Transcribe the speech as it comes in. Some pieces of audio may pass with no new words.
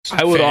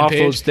I would fan offload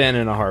page.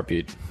 Stanton in a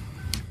heartbeat.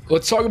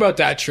 Let's talk about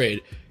that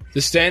trade.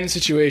 The Stanton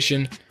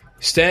situation.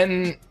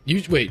 Stanton,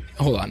 wait,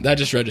 hold on. That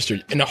just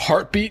registered. In a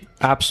heartbeat?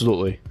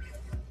 Absolutely.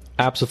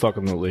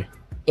 Abso-fucking-lutely.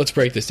 Let's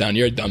break this down.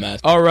 You're a dumbass.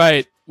 All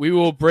right. We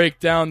will break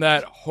down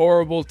that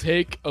horrible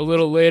take a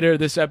little later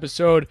this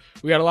episode.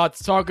 We got a lot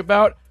to talk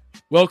about.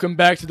 Welcome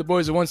back to the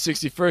Boys of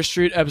 161st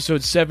Street,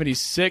 episode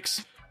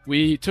 76.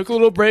 We took a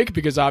little break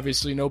because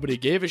obviously nobody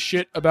gave a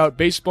shit about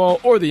baseball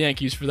or the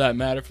Yankees for that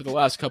matter for the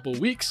last couple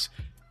weeks.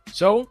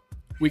 So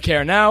we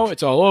care now.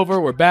 It's all over.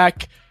 We're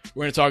back.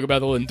 We're going to talk about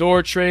the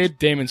Lindor trade,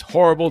 Damon's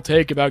horrible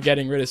take about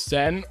getting rid of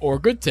Stanton, or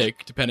good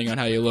take, depending on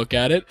how you look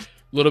at it. A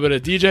little bit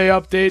of DJ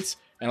updates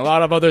and a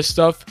lot of other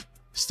stuff.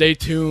 Stay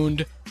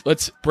tuned.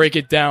 Let's break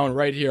it down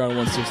right here on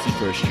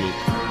 161st Street.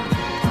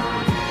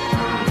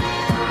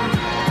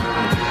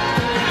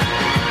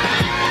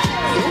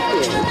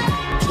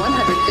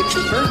 161st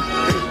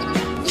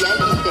Street,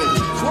 Yankee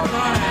Stadium. Swung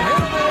on a hit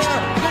in the air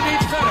to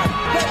deep center.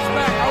 Gets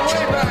back,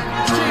 away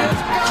back. She is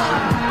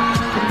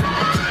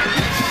gone.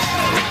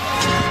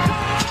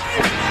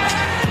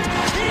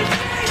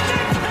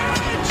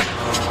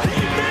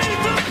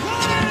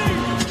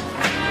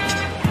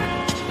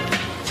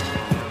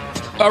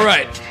 All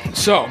right,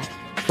 so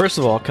First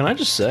of all, can I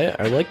just say,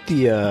 I like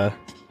the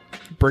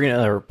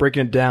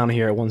breaking it down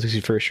here at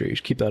 161st Street. You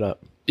should keep that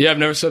up. yeah, I've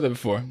never said that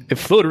before. It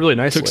flowed really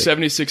nicely. Took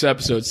 76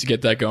 episodes to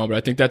get that going, but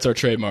I think that's our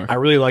trademark. I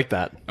really like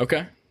that.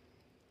 Okay.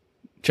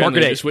 Chandler,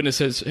 Market 8. just witness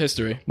his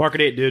history.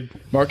 Market 8, dude.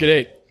 Market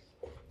 8.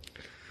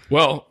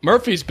 Well,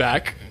 Murphy's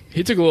back.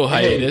 He took a little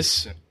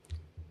hiatus.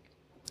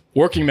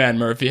 Working man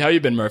Murphy. How you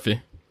been,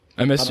 Murphy?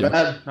 I miss you.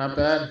 Not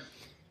bad.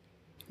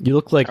 You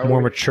look like How more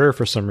are we? mature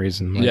for some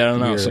reason. Like Yeah, I don't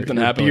know. Something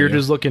your happened beard with you.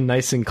 is looking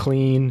nice and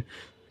clean.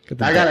 I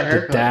got a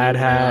haircut. The dad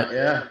hat.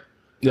 Yeah.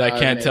 Yeah, I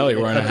can't tell you're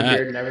wearing a cut the hat.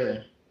 beard and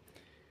everything.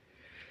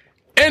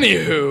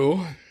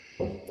 Anywho,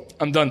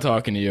 I'm done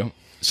talking to you.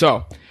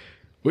 So,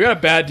 we got a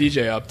bad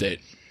DJ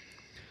update.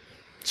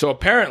 So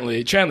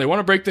apparently, Chandler, want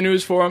to break the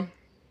news for him?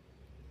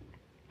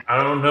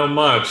 I don't know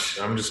much.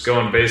 I'm just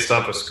going based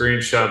off a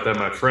screenshot that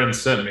my friend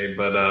sent me.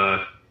 But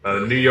the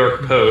New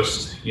York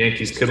Post,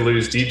 Yankees could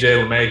lose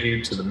DJ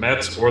LeMahieu to the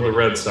Mets or the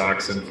Red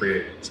Sox in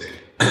free agency.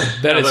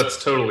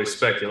 That's totally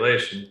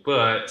speculation,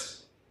 but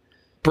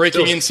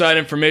Breaking Still- inside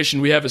information.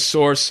 We have a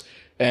source,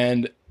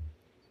 and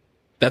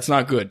that's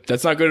not good.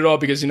 That's not good at all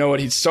because you know what?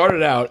 He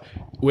started out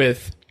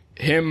with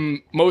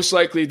him most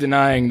likely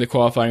denying the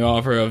qualifying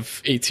offer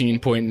of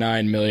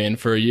 $18.9 million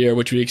for a year,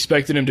 which we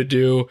expected him to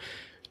do.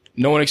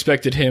 No one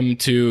expected him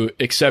to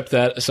accept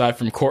that aside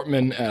from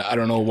Cortman. I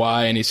don't know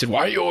why. And he said,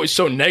 why are you always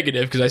so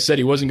negative? Because I said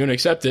he wasn't going to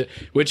accept it,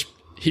 which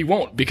he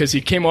won't because he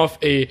came off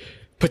a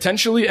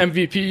potentially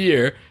MVP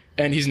year.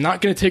 And he's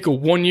not going to take a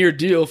one-year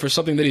deal for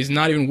something that he's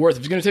not even worth.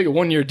 If he's going to take a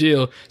one-year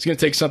deal, he's going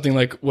to take something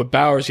like what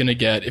Bauer's going to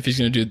get if he's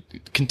going to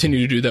continue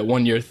to do that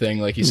one-year thing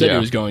like he said he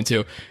was going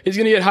to. He's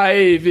going to get high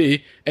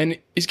AAV, and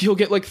he'll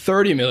get like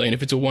 $30 million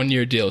if it's a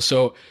one-year deal.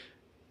 So,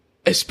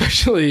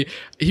 especially,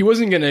 he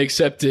wasn't going to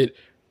accept it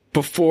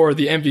before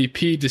the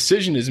MVP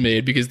decision is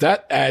made because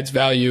that adds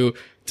value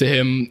to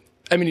him.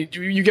 I mean,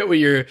 you get what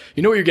you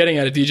know what you're getting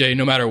out of DJ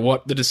no matter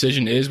what the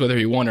decision is, whether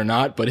he won or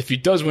not. But if he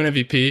does win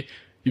MVP,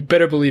 you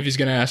better believe he's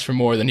going to ask for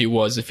more than he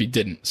was if he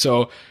didn't.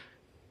 So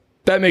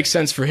that makes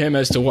sense for him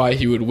as to why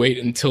he would wait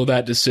until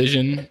that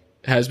decision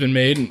has been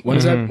made. And when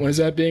is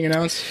that being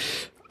announced?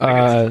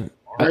 Right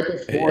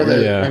before the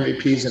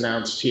MVP's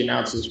announced, he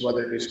announces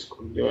whether he's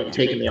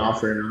taking the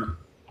offer or not.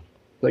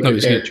 Like a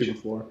day or two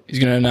before. He's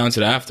going to announce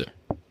it after.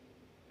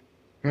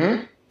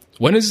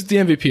 When is the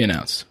MVP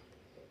announced?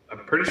 I'm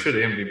pretty sure the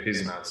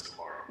MVP's announced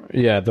tomorrow.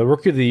 Yeah, the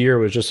Rookie of the Year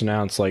was just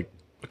announced like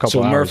a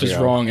couple hours Murph is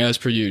ago. wrong as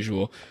per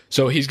usual.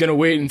 So he's going to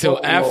wait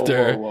until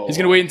after. He's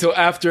going to wait until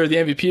after the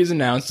MVP is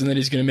announced, and then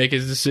he's going to make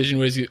his decision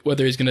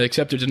whether he's going to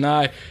accept or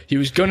deny. He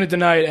was going to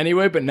deny it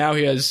anyway, but now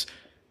he has.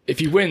 If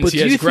he wins, he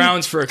has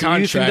grounds for a contract.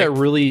 Do you think that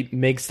really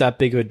makes that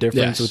big of a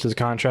difference Yes. with his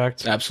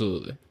contract?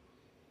 Absolutely.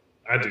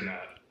 I do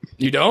not.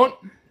 You don't?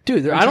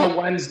 Dude, I don't.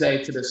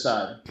 Wednesday to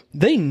decide.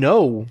 They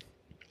know.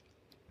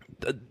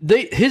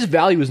 His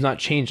value is not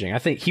changing. I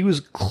think he was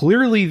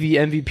clearly the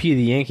MVP of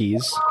the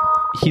Yankees.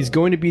 He's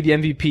going to be the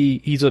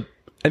MVP. He's a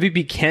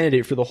MVP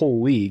candidate for the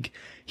whole league.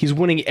 He's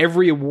winning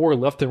every award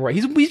left and right.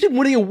 He's been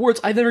winning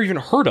awards I've never even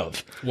heard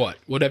of. What?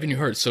 What haven't you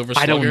heard? Silver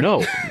Slugger? I don't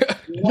know.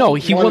 No,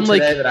 he won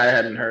like that I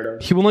hadn't heard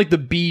of. he won like the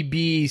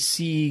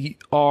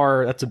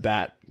BBCR. That's a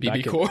bat.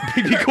 BB Core?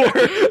 BB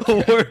Core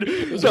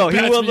award. No, he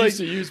bats won we like used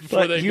to use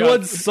before they he got-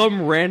 won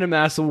some random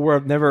ass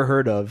award I've never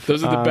heard of.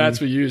 Those are the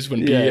bats we used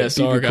when yeah,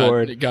 BSR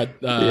BB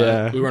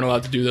got we weren't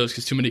allowed to do those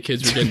because too many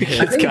kids were getting I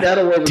hit. think that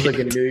award was like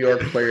a New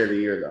York Player of the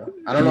Year, though.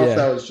 I don't know Yeah. if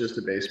that was just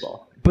a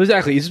baseball. But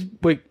exactly, he's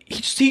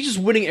just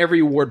winning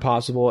every award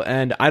possible,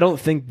 and I don't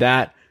think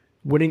that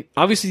winning.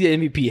 Obviously, the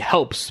MVP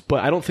helps,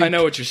 but I don't think I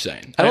know what you're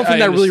saying. I don't think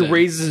that really understand.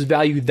 raises his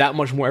value that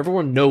much more.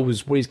 Everyone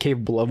knows what he's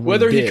capable of. when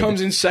Whether he did.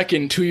 comes in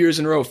second 2 years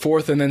in a row,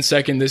 fourth and then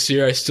second this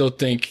year, I still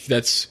think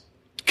that's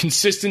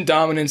consistent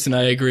dominance, and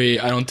I agree.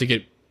 I don't think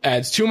it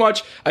adds too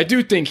much. I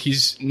do think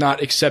he's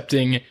not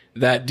accepting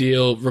that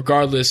deal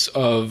regardless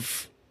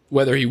of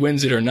whether he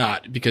wins it or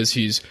not, because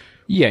he's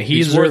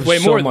worth way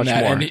more than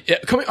that.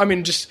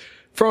 And just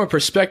from a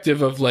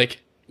perspective of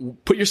like,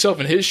 put yourself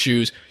in his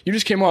shoes. You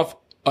just came off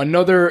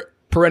another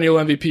perennial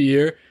MVP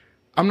year.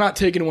 I'm not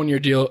taking a 1-year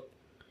deal.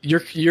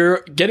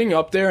 You're getting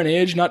up there in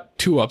age, not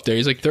too up there.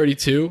 He's like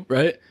 32,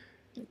 right?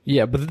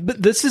 Yeah,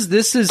 but this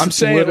is. I'm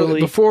saying,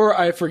 literally, before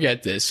I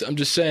forget this, I'm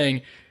just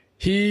saying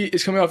he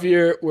is coming off a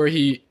year where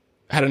he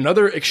had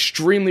another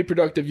extremely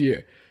productive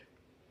year.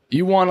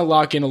 You want to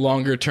lock in a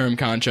longer term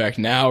contract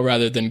now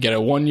rather than get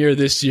a 1 year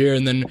this year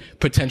and then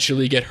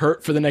potentially get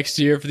hurt for the next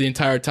year for the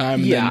entire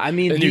time. Yeah, and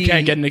you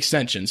can't get an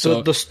extension.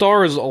 So the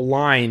stars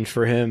aligned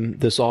for him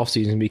this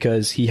offseason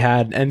because he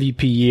had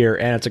MVP year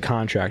and it's a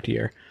contract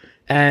year.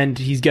 And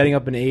he's getting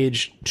up in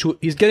age.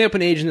 He's getting up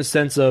in age in the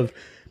sense of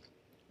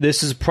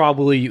this is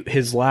probably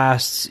his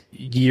last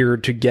year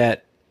to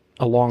get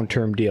a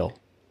long-term deal.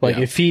 Like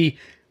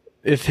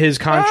if his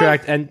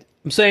contract, and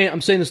I'm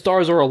saying the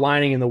stars are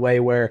aligning in the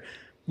way where,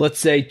 let's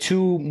say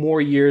 2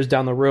 more years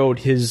down the road,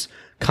 his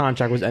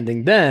contract was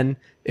ending, then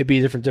it'd be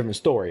a different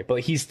story.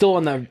 But he's still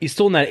in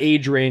that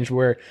age range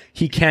where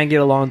he can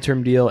get a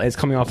long-term deal. And it's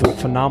coming off a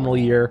phenomenal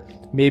year,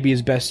 maybe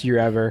his best year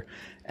ever.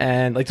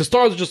 And like the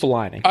stars are just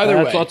aligning.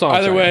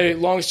 Either way,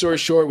 long story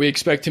short, we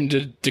expect him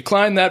to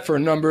decline that for a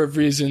number of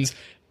reasons.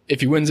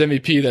 If he wins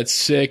MVP, that's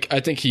sick. I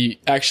think he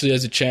actually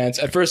has a chance.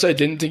 At first, I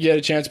didn't think he had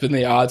a chance, but then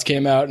the odds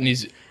came out, and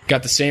he's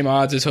got the same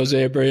odds as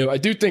Jose Abreu. I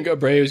do think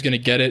Abreu is going to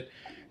get it,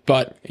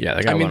 but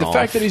the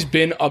fact that he's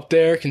been up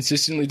there,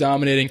 consistently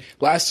dominating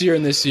last year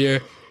and this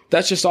year,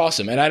 that's just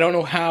awesome. And I don't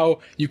know how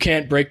you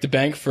can't break the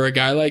bank for a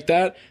guy like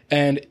that.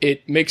 And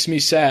it makes me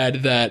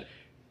sad that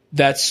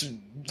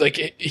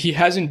he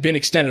hasn't been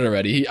extended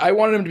already. I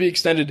wanted him to be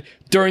extended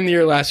during the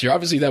year last year.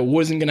 Obviously, that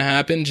wasn't going to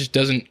happen.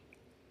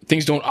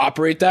 Things don't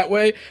operate that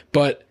way.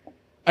 But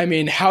I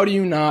mean, how do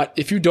you not?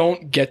 If you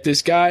don't get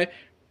this guy,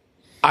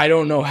 I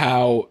don't know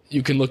how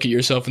you can look at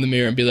yourself in the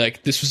mirror and be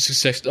like, "This was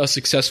a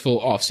successful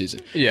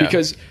offseason." Yeah.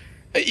 Because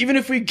even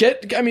if we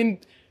get,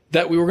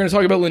 that we were going to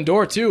talk about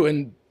Lindor too,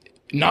 and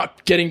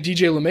not getting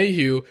DJ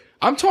LeMahieu.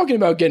 I'm talking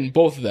about getting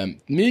both of them.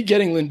 Me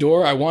getting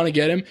Lindor, I want to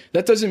get him.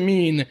 That doesn't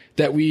mean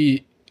that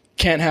we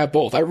can't have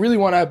both. I really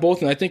want to have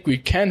both, and I think we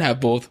can have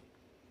both.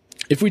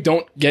 If we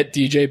don't get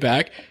DJ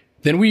back,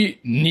 then we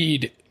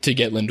need to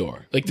get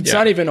Lindor. It's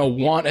not even a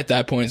want at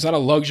that point. It's not a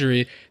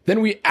luxury. Then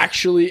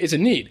it's a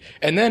need.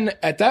 And then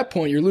at that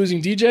point, you're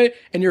losing DJ,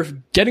 and you're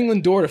getting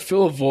Lindor to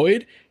fill a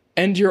void,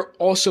 and you're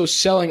also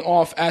selling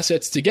off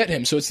assets to get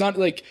him. So it's not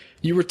like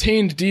you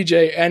retained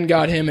DJ and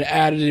got him and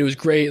added it. It was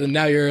great. And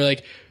now you're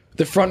like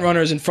the front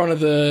runners in front of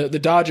the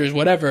Dodgers,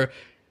 whatever.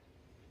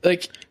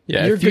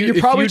 You're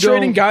probably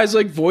trading guys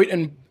like Voit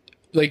and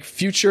like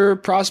future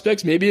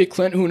prospects, maybe a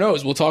Clint, who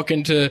knows? We'll talk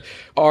into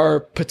our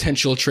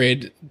potential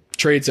trades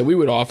that we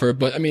would offer.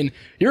 But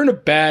you're in a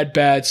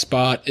bad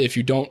spot if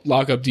you don't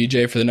lock up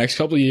DJ for the next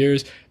couple of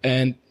years.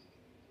 And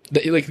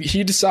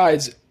he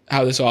decides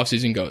how this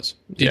offseason goes,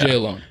 DJ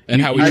alone,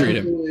 and how we treat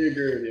him. I completely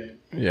agree with you.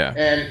 Yeah.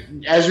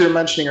 And as you were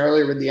mentioning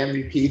earlier with the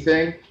MVP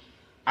thing,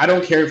 I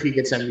don't care if he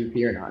gets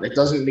MVP or not. It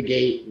doesn't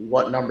negate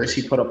what numbers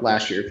he put up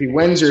last year. If he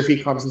wins or if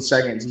he comes in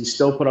second, he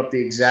still put up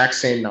the exact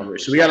same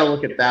numbers. So we got to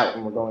look at that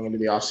when we're going into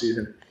the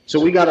offseason. So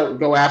we got to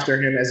go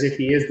after him as if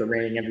he is the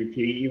reigning MVP,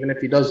 even if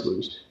he does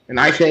lose. And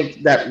I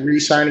think that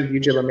re-signing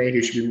DJ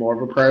LeMahieu should be more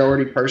of a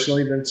priority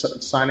personally than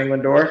signing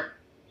Lindor.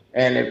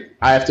 And if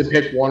I have to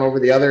pick one over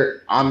the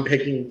other, I'm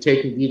taking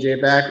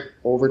DJ back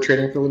over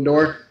trading for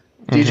Lindor.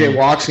 DJ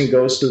walks and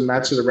goes to the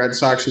Mets or the Red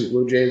Sox or the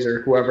Blue Jays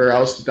or whoever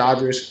else, the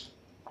Dodgers.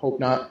 Hope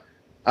not.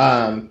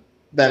 Then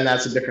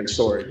that's a different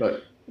story.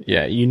 But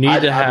yeah, you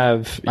need to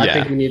have. I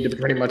think we need to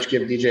pretty much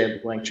give DJ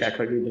a blank check,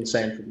 like we've been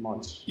saying for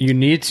months. You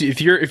need to,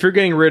 if you're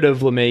getting rid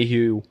of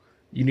LeMahieu,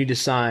 you need to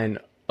sign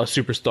a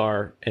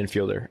superstar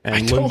infielder,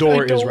 and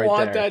Lindor is right there. I don't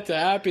want that to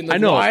happen. I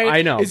know.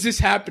 I know. Is this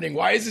happening?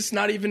 Why is this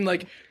not even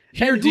like?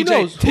 Here, who DJ,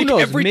 knows? take Who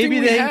knows? everything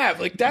maybe we have.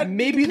 Like that.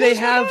 Maybe they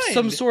have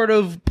some sort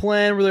of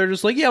plan where they're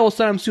just like, yeah, we'll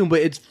sign him soon. But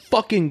it's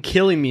fucking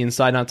killing me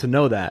inside not to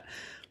know that.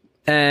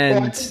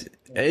 And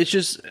it's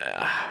just,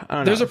 I don't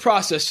know. There's a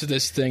process to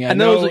this thing. I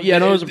know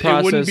there's a process.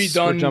 It wouldn't be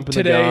done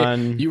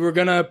today. You were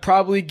gonna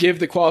probably give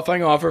the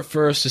qualifying offer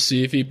first to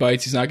see if he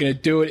bites. He's not gonna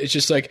do it. It's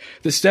just like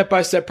the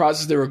step-by-step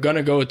process they were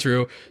gonna go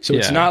through. So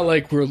it's not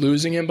like we're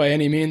losing him by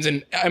any means.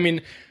 And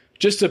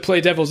just to play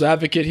devil's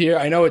advocate here,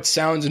 I know it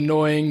sounds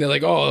annoying. They're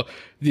like, oh,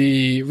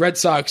 the Red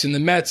Sox and the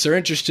Mets are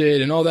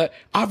interested and all that.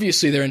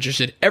 Obviously, they're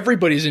interested.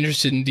 Everybody's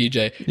interested in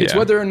DJ. It's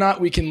whether or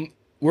not we're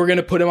going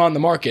to put him on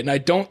the market. And I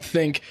don't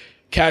think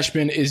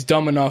Cashman is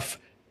dumb enough,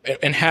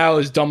 and Hal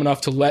is dumb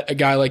enough to let a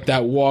guy like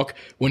that walk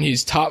when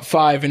he's top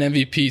 5 in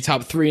MVP,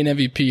 top 3 in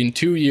MVP in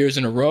 2 years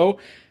in a row,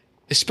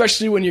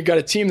 especially when you've got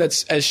a team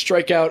that's as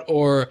strikeout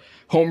or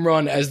home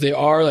run as they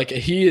are. Like,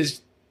 he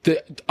is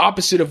the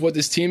opposite of what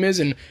this team is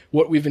and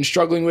what we've been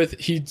struggling with.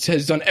 He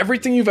has done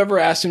everything you've ever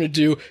asked him to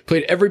do,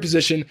 played every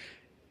position.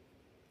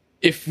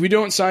 If we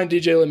don't sign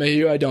DJ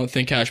LeMahieu, I don't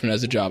think Cashman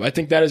has a job. I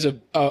think that is a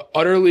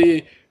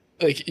utterly,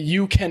 like,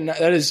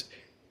 that is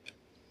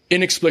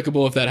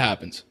inexplicable if that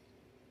happens.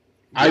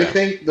 I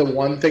think the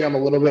one thing I'm a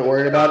little bit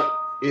worried about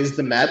is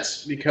the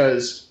Mets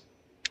because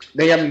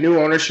they have new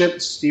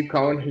ownership, Steve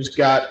Cohen, who's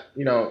got,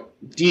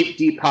 deep,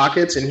 deep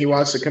pockets, and he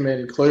wants to come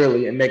in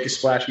clearly and make a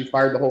splash. He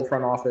fired the whole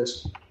front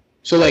office.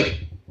 So,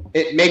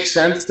 it makes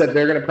sense that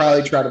they're going to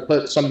probably try to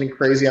put something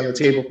crazy on the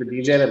table for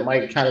DJ that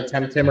might kind of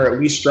tempt him or at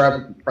least drive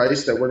up the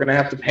price that we're going to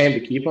have to pay him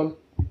to keep him,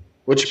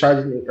 which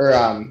probably,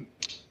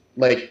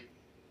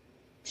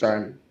 sorry,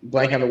 I'm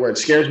blanking on the word,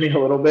 scares me a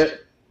little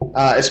bit.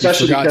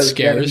 Especially because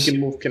then he can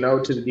move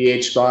Cano to the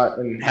DH spot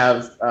and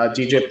have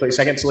DJ play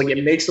second. So,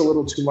 it makes a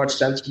little too much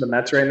sense for the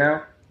Mets right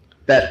now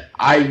that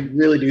I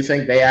really do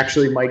think they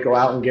actually might go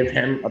out and give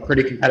him a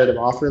pretty competitive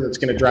offer that's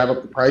going to drive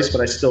up the price,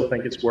 but I still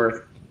think it's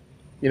worth,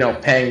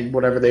 paying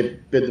whatever they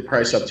bid the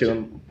price up to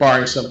him,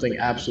 barring something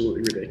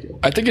absolutely ridiculous.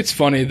 I think it's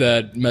funny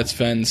that Mets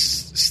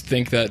fans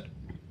think that,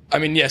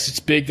 yes, it's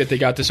big that they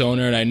got this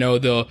owner, and I know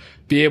they'll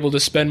be able to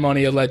spend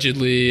money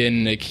allegedly,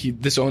 and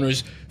this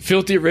owner's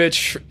filthy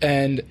rich,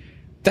 and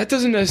that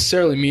doesn't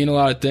necessarily mean a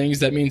lot of things.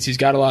 That means he's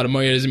got a lot of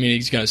money. It doesn't mean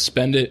he's going to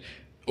spend it.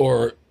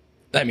 Or,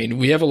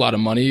 we have a lot of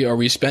money. Are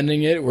we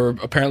spending it? We're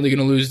apparently going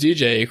to lose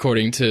DJ,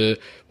 according to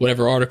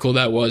whatever article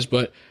that was.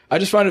 But I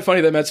just find it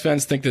funny that Mets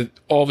fans think that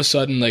all of a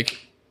sudden,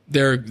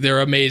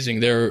 they're amazing.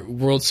 They're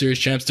World Series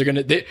champs.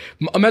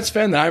 A Mets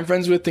fan that I'm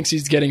friends with thinks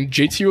he's getting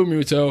JT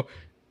Realmuto,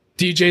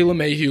 DJ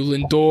LeMahieu,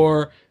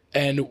 Lindor,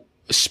 and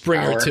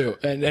Springer too,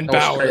 and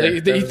Bauer.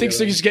 He thinks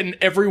he's getting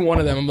every one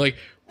of them. I'm like,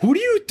 who do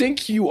you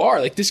think you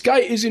are? This guy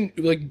isn't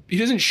he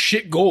doesn't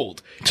shit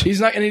gold. He's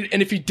not,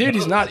 and if he did,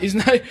 he's not.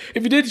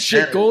 If he did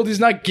shit gold, he's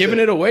not giving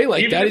it away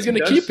like that. He's going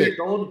to keep it.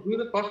 Gold, who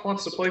the fuck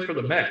wants to play for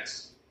the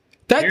Mets?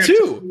 That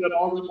too. That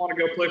all of them want to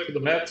go play for the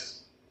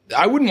Mets.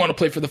 I wouldn't want to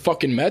play for the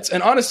fucking Mets.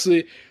 And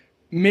honestly,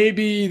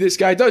 maybe this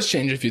guy does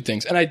change a few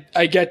things, and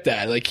I get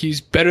that. He's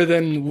better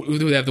than who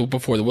do they have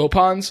before the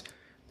Wilpons.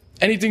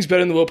 Anything's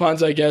better than the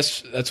Wilpons, I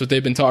guess. That's what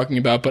they've been talking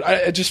about. But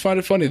I just find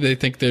it funny they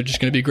think they're just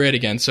going to be great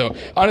again. So,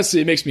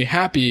 honestly, it makes me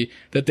happy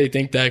that they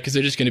think that because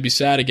they're just going to be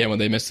sad again when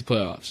they miss the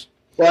playoffs.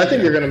 Well, I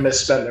think they're going to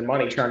misspend their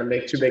money trying to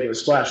make too big of a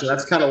splash. And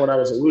that's kind of what I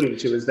was alluding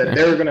to is that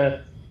they're going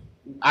to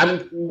 –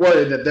 I'm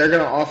worried that they're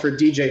going to offer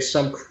DJ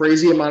some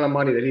crazy amount of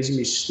money that he's going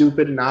to be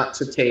stupid not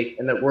to take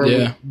and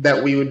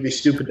that we would be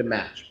stupid to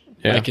match.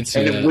 Yeah, I can see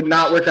that. And it would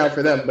not work out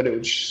for them, but it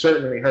would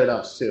certainly hurt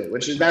us too.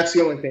 That's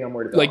the only thing I'm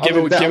worried about. Give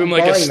him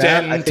a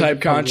Stanton type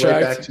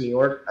contract. Right back to New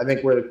York. I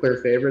think we're the clear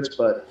favorites,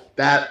 but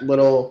that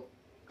little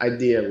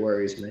idea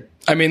worries me.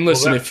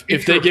 Listen,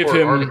 if they give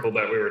him article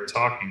that we were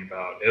talking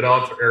about,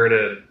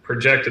 it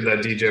projected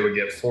that DJ would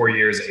get 4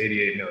 years,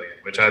 $88 million,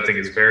 which I think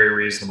is very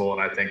reasonable,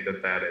 and I think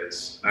that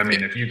is.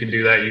 If you can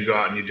do that, you go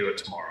out and you do it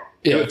tomorrow.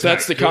 Yeah, if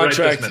that's the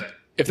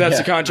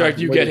contract,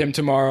 you get him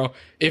tomorrow.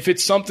 If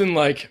it's something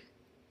like.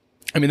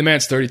 The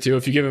man's 32.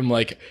 If you give him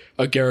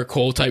a Garrett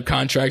Cole type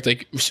contract,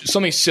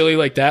 something silly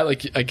like that,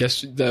 I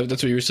guess that's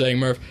what you were saying,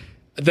 Murph.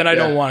 Then I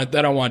don't want it.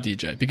 I don't want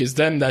DJ because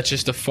then that's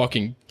just a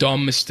fucking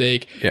dumb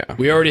mistake. Yeah.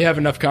 We already have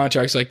enough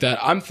contracts like that.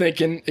 I'm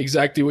thinking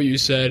exactly what you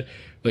said.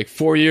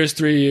 4 years,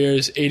 3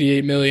 years,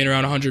 88 million,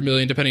 around 100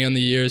 million, depending on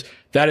the years.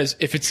 That is,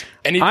 if it's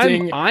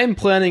anything. I'm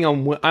planning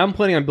on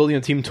building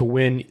a team to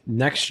win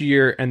next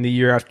year and the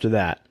year after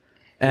that.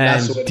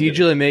 And DJ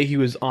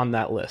LeMahieu is on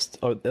that list,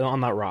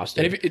 on that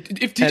roster. And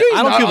if DJ is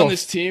not on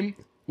this team,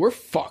 we're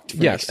fucked.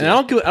 Yes, and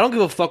I don't give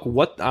a fuck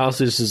what.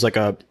 Honestly, this is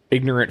a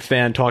ignorant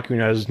fan talking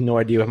who has no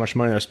idea how much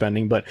money they're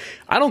spending. But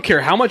I don't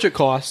care how much it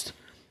costs.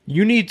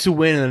 You need to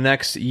win in the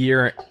next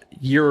year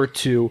or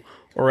two,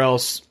 or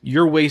else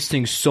you're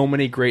wasting so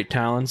many great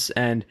talents.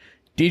 And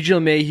DJ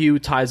LeMahieu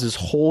ties his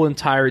whole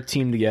entire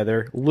team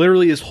together.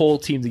 Literally, his whole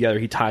team together.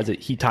 He ties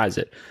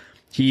it.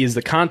 He is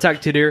the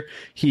contact hitter.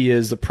 He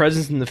is the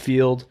presence in the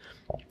field.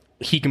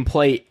 He can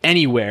play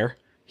anywhere.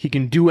 He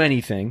can do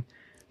anything.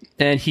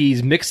 And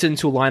he's mixed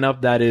into a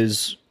lineup that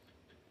is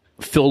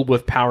filled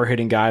with power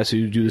hitting guys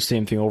who do the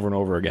same thing over and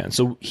over again.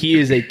 So he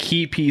is a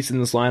key piece in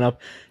this lineup.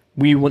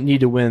 We need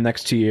to win the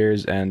next 2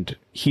 years, and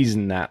he's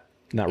in that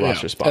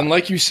roster spot. And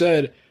like you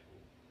said,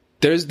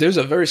 there's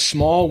a very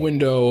small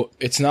window.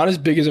 It's not as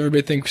big as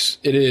everybody thinks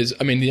it is.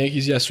 The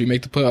Yankees, yes, we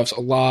make the playoffs a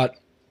lot.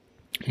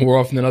 More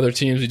often than other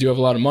teams, we do have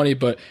a lot of money,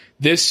 but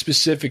this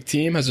specific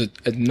team has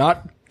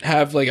not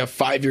have a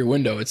 5-year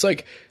window. It's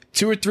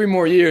 2 or 3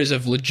 more years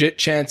of legit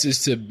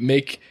chances to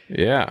make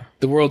the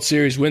World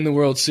Series, win the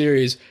World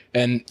Series,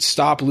 and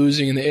stop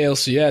losing in the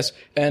ALCS.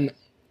 And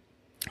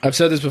I've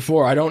said this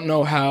before. I don't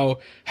know how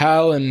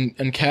Hal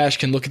and Cash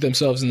can look at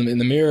themselves in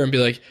the mirror and be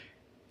like,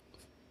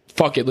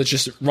 "Fuck it, let's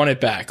just run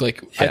it back."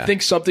 I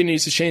think something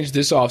needs to change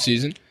this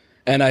offseason.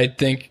 And I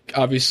think,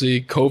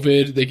 obviously,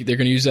 COVID, they're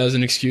going to use that as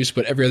an excuse,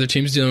 but every other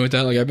team's dealing with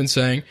that, like I've been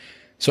saying.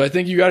 So I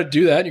think you got to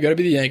do that. You got to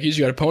be the Yankees.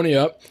 You got to pony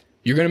up.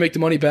 You're going to make the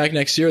money back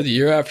next year or the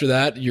year after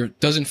that.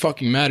 Doesn't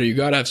fucking matter. You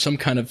got to have some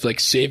kind of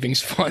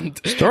savings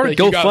fund. Start a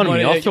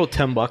GoFundMe. I'll throw $10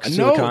 to the contract.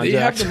 No, they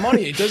have the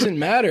money. It doesn't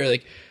matter.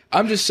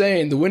 I'm just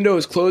saying the window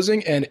is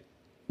closing and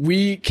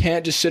we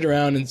can't just sit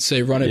around and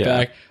say run it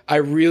back. I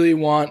really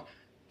want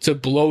to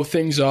blow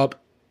things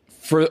up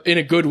in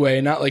a good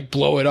way, not like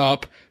blow it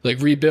up,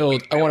 like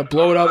rebuild. I want to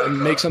blow it up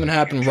and make something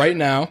happen right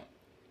now,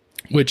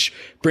 which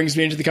brings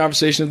me into the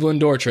conversation of the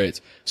Lindor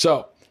trades.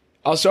 So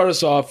I'll start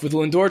us off with the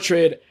Lindor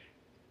trade.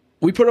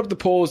 We put up the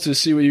polls to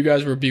see what you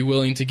guys would be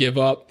willing to give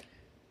up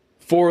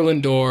for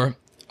Lindor.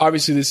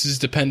 Obviously, this is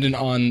dependent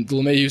on the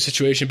LeMahieu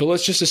situation, but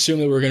let's just assume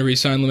that we're going to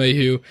re-sign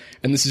LeMahieu,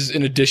 and this is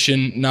in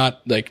addition,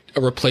 not like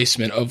a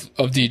replacement of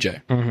DJ.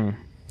 Mm-hmm.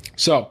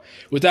 So,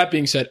 with that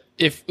being said,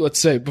 if let's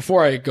say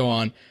before I go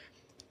on,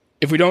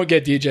 if we don't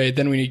get DJ,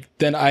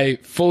 then I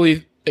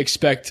fully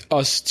expect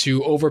us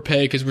to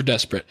overpay because we're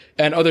desperate,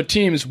 and other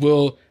teams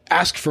will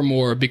ask for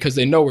more because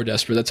they know we're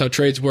desperate. That's how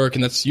trades work,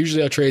 and that's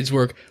usually how trades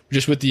work,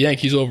 just with the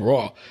Yankees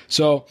overall.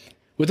 So,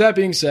 with that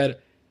being said,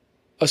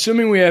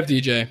 assuming we have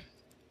DJ,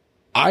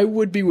 I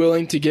would be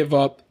willing to give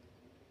up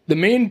the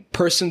main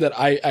person that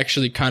I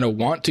actually kind of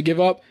want to give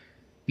up.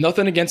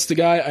 Nothing against the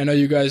guy. I know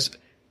you guys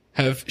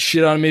have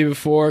shit on me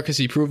before because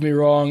he proved me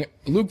wrong.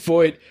 Luke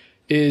Voit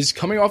is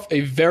coming off a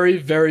very,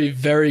 very,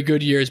 very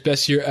good year, his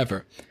best year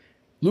ever.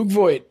 Luke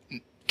Voit,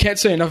 can't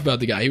say enough about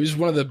the guy.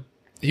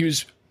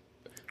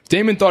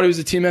 Damon thought he was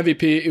the team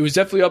MVP. It was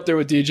definitely up there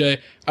with DJ.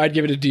 I'd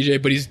give it to DJ,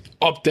 but he's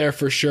up there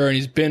for sure, and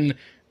he's been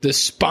the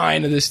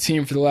spine of this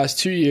team for the last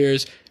 2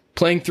 years,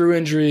 playing through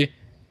injury,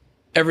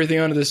 everything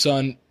under the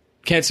sun.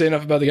 Can't say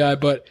enough about the guy,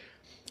 but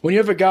when you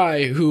have a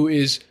guy who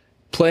is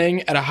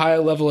playing at a high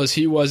level as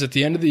he was at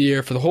the end of the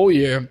year for the whole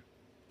year,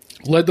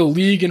 led the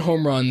league in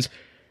home runs,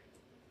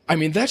 I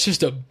mean, that's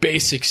just a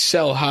basic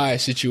sell high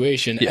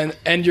situation. Yeah.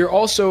 And you're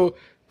also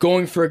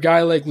going for a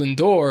guy like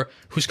Lindor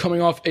who's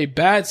coming off a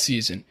bad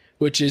season,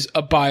 which is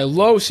a buy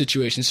low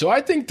situation. So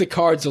I think the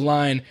cards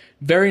align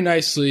very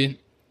nicely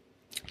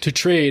to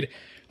trade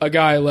a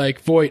guy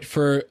like Voit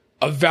for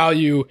a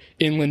value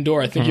in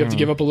Lindor. I think you have to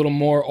give up a little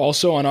more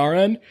also on our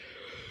end.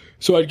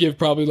 So I'd give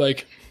probably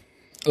like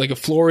a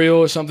Florial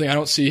or something. I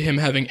don't see him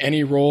having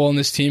any role on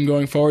this team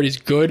going forward. He's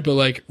good, but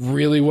like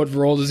really what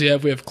role does he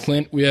have? We have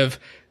Clint, we have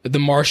the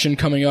Martian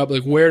coming up.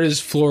 Like where does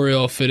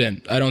Florial fit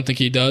in? I don't think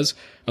he does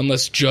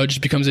unless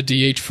Judge becomes a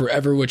DH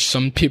forever, which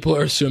some people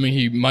are assuming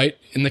he might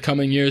in the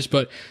coming years.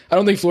 But I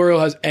don't think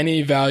Florial has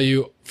any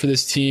value for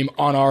this team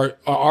on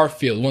our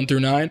field, 1 through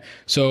 9.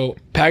 So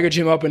package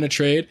him up in a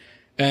trade.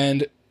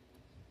 And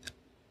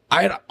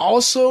I'd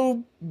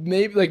also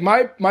maybe like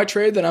my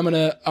trade that I'm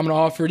gonna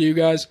offer to you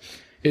guys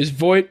is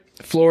Voit,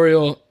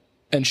 Florial,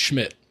 and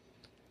Schmidt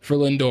for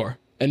Lindor,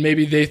 and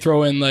maybe they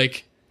throw in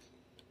like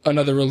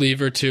another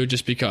reliever too,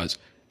 just because.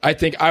 I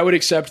think I would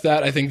accept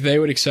that. I think they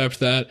would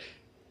accept that.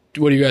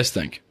 What do you guys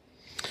think?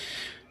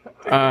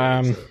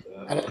 I'm with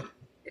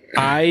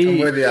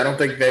you. I don't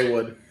think they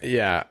would.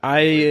 Yeah,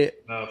 I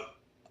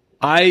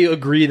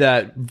agree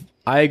that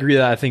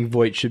I think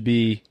Voit should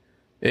be.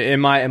 In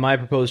my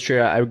proposed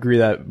trade, I agree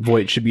that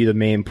Voit should be the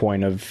main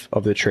point of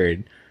the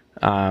trade,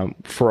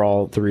 for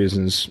all the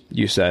reasons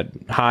you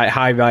said.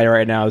 High value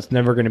right now. It's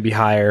never going to be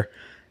higher,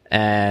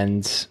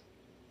 and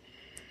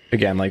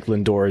again, like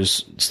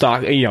Lindor's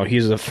stock,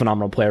 he's a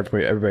phenomenal player.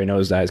 Everybody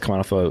knows that. He's coming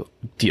off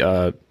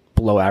a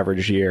below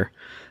average year.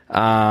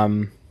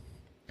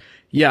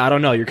 Yeah, I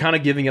don't know. You're kind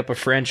of giving up a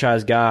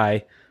franchise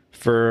guy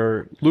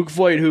for Luke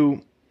Voit,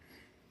 who,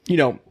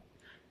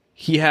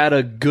 he had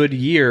a good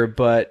year,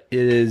 but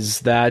is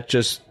that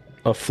just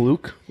a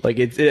fluke? Like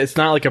it's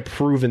not like a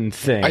proven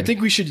thing. I think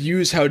we should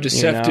use how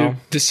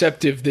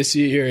deceptive this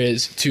year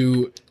is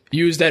to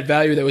use that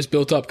value that was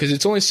built up, because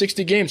it's only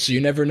 60 games, so you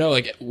never know.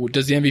 Like,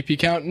 does the MVP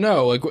count?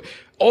 No. Like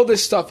all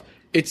this stuff,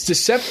 it's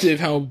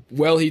deceptive how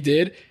well he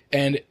did,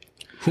 and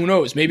who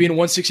knows? Maybe in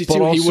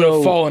 162 he would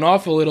have fallen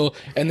off a little,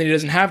 and then he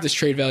doesn't have this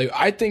trade value.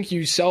 I think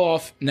you sell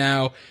off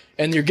now,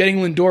 and you're getting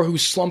Lindor, who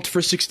slumped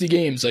for 60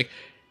 games. Like,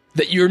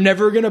 that you're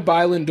never going to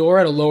buy Lindor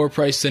at a lower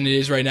price than it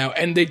is right now,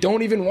 and they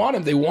don't even want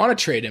him. They want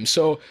to trade him.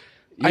 So,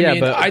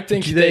 I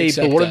think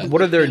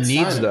what are their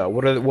needs though?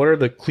 What are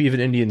the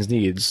Cleveland Indians'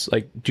 needs?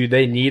 Like, do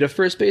they need a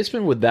first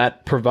baseman? Would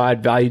that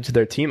provide value to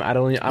their team? I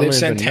don't even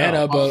Santana,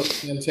 know. but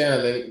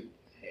Santana,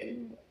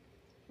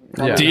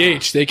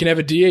 DH. They can have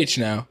a DH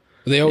now.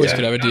 They always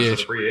could have a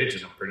DH. Free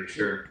agent, I'm pretty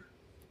sure.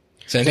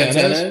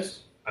 Santana?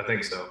 I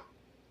think so.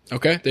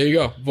 Okay, there you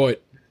go. Voit.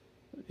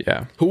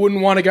 Yeah. Who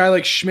wouldn't want a guy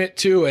like Schmidt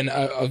too, and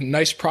a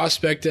nice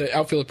prospect, an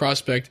outfield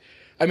prospect?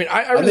 I mean,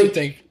 I really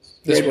think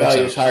this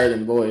value is higher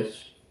than Voit's.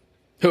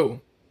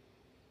 Who?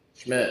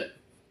 Schmidt.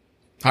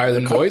 Higher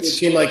than Voit's? A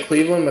team like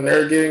Cleveland, when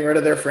they're getting rid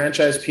of their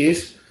franchise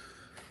piece,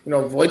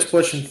 Voigt's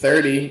pushing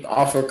 30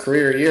 off a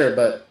career year,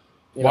 but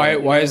why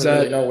is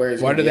that?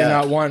 Really why do they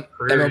not want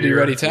MLB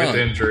ready talent? With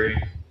injury,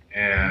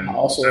 and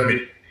also,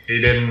 he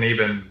didn't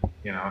even,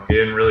 he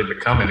didn't really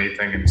become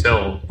anything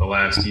until the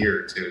last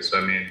year or two.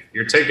 So,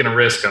 you're taking a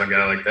risk on a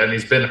guy like that, and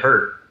he's been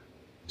hurt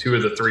 2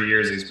 of the 3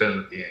 years he's been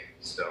with the Yankees.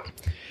 So,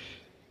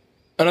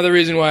 another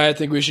reason why I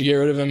think we should get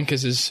rid of him,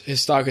 because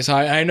his stock is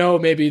high. I know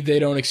maybe they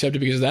don't accept it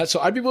because of that, so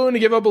I'd be willing to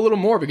give up a little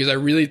more, because I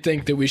really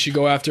think that we should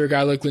go after a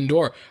guy like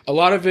Lindor. A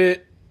lot of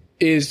it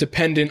is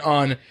dependent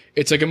on,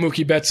 it's like a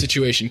Mookie Betts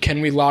situation.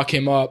 Can we lock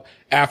him up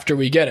after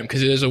we get him?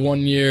 Because it is a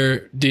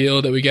 1-year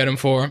deal that we get him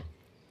for.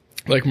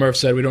 Like Murph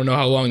said, we don't know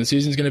how long the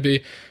season's going to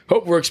be.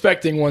 We're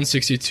expecting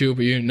 162,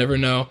 but you never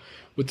know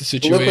with the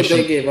situation. Look what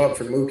they gave up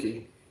for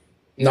Mookie.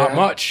 Not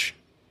much.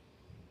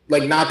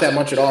 Like, not that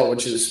much at all,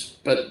 but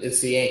it's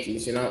the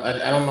Yankees, I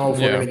don't know if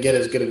we're going to get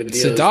as good of a deal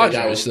It's the as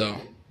Dodgers, though.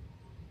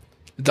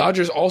 The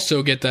Dodgers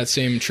also get that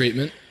same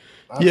treatment.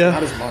 Not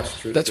as much,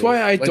 truthfully. That's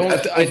why I don't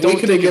think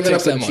think it given takes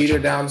up that a much. Cheater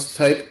Downs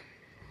type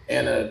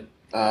and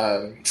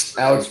a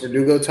Alex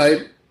Verdugo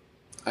type,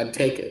 I'd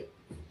take it.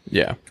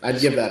 Yeah.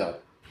 I'd give that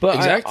up. But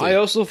Exactly. I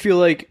also feel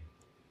like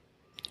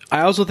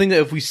I also think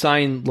that if we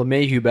sign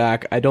LeMahieu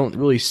back, I don't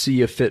really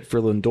see a fit for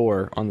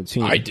Lindor on the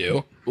team. I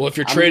do. Well, if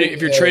you're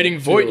trading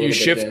Voit, you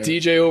shift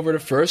DJ over to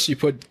first. You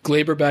put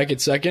Glaber back at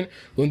second.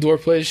 Lindor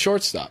plays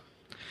shortstop.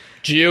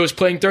 Gio is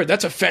playing third.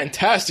 That's a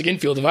fantastic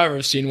infield if I've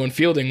ever seen one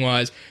fielding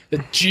wise. That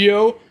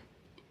Gio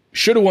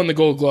should have won the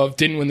Gold Glove,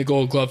 didn't win the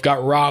Gold Glove,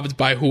 got robbed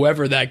by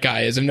whoever that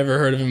guy is. I've never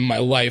heard of him in my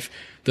life.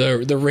 The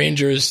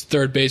Rangers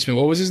third baseman.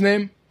 What was his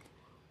name?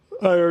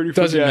 I already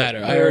Doesn't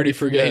matter. I already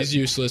forget. He's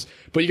useless.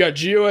 But you got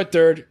Gio at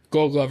third,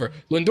 Gold Glover.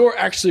 Lindor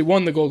actually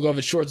won the Gold Glove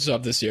at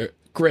shortstop this year.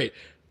 Great.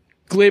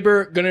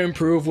 Glaber going to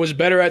improve. Was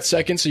better at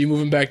second, so you move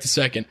him back to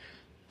second.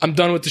 I'm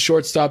done with the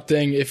shortstop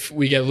thing if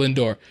we get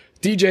Lindor.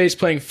 DJ is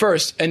playing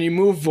first, and you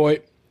move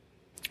Voit,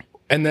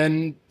 and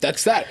then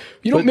that's that.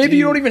 Maybe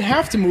you don't even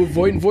have to move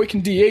Voit, and Voit can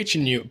DH,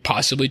 and you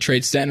possibly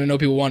trade Stanton. I know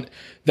people want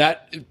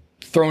that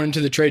thrown into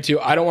the trade too.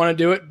 I don't want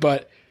to do it,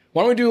 but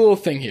why don't we do a little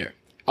thing here?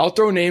 I'll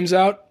throw names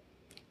out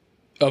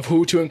of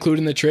who to include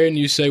in the trade, and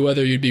you say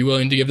whether you'd be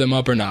willing to give them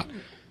up or not.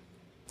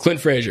 Clint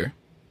Frazier.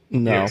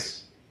 No.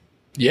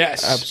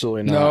 Yes.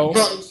 Absolutely not. No.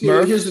 Well,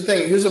 Murph? here's the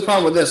thing. Here's the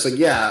problem with this. Like,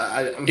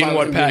 I'm In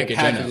what fine with package?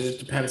 the I know. It just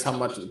depends how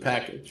much of the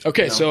package.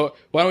 Okay, so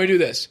why don't we do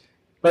this?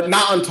 But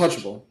not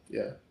untouchable.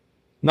 Yeah.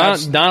 Not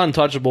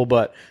untouchable,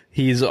 but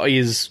he's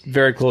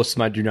very close to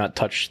my do not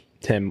touch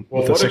him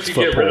Well, with a what if you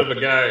 6-foot get pole. rid of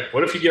a guy?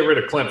 What if you get rid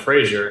of Clint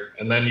Frazier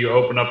and then you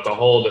open up the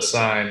hole to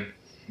sign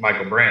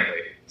Michael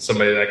Brantley,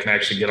 somebody that can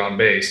actually get on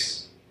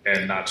base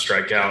and not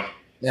strike out?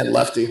 And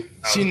lefty.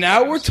 See,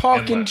 now we're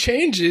talking And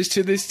changes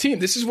to this team.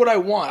 This is what I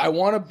want. I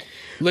want to,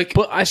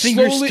 But I think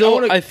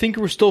I think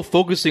we're still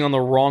focusing on the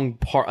wrong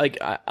part.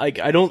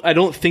 I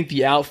don't think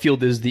the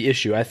outfield is the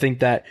issue. I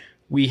think that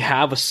we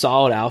have a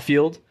solid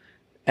outfield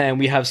and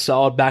we have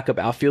solid backup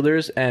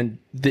outfielders. And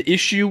the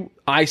issue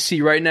I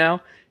see right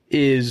now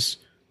is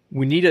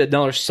we need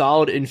another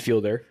solid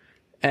infielder.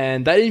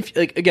 And that,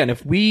 again,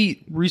 if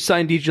we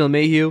re-sign DJ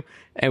LeMahieu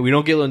and we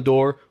don't get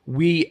Lindor,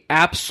 we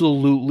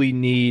absolutely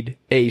need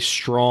a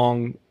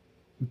strong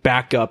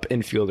backup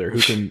infielder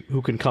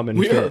who can come and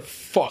we are fit.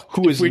 fucked.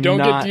 Who if is we don't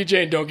not- get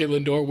DJ and don't get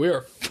Lindor, we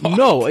are fucked.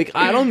 No,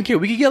 I don't care.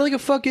 We could get like a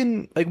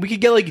fucking we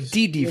could get like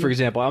DD, for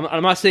example.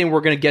 I'm not saying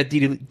we're gonna get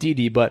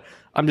DD, but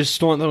I'm just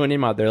throwing a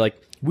name out there. Like,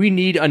 we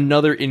need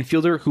another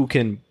infielder who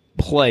can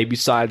play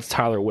besides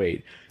Tyler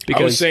Wade.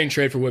 I was saying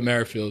trade for Whit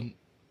Merrifield.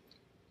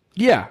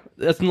 Yeah,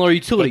 that's another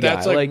utility But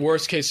that's guy. like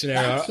worst case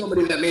scenario.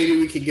 Somebody that maybe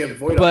we could give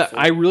Voit But up for.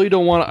 I really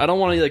don't want. I don't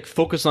want to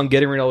focus on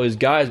getting rid of all these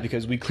guys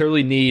because we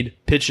clearly need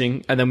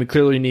pitching, and then we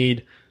clearly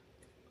need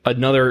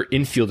another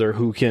infielder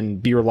who can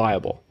be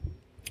reliable.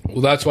 Well,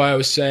 that's why I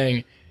was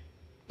saying,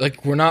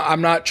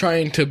 I'm not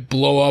trying to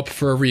blow up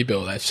for a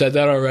rebuild. I've said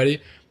that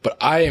already, but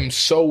I am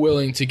so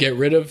willing to get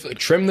rid of,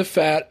 trim the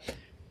fat,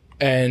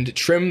 and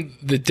trim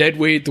the dead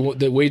weight,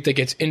 the weight that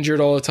gets injured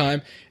all the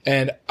time.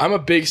 And I'm a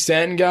big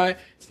Stanton guy,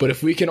 but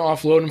if we can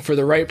offload him for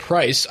the right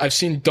price, I've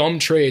seen dumb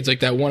trades like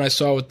that one I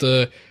saw with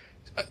the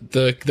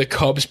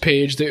Cubs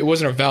page. It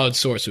wasn't a valid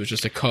source. It was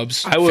just a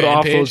Cubs I would fan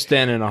offload page.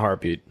 Stanton in a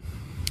heartbeat.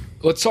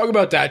 Let's talk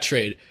about that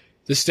trade.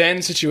 The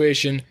Stanton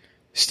situation.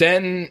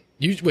 Stanton,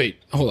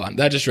 hold on.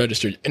 That just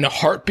registered. In a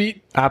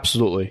heartbeat?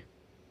 Absolutely,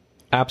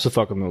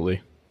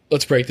 absolutely.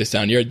 Let's break this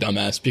down. You're a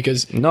dumbass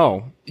because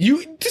No,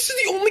 this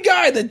is the only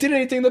guy that did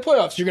anything in the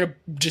playoffs. You're going to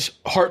just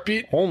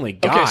heartbeat? only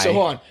guy. Okay, so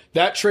hold on.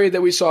 That trade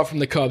that we saw from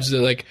the Cubs,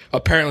 that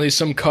apparently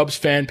some Cubs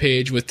fan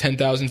page with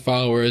 10,000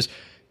 followers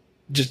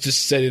just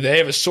said they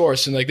have a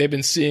source and they've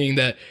been seeing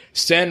that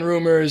Stanton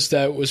rumors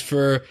that was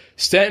for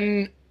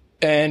Stanton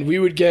and we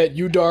would get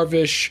Yu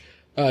Darvish,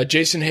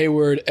 Jason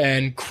Hayward,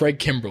 and Craig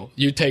Kimbrell.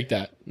 You'd take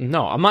that.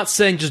 No, I'm not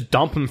saying just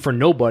dump him for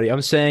nobody.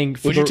 I'm saying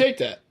Would you take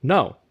that?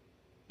 No,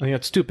 I think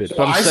that's stupid.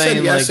 Well, but I'm I saying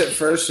said yes at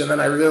first, and then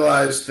I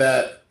realized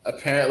that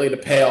apparently to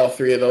pay all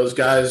three of those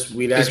guys,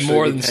 we'd It's actually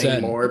more be than paying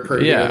Stanton. more per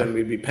Yeah. year than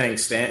we'd be paying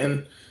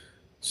Stanton.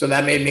 So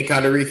that made me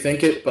kind of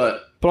rethink it,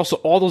 but also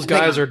all those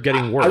guys are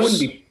getting worse. I wouldn't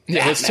be.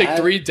 Yeah, that let's take mad.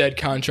 3 dead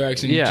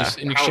contracts and Yeah. just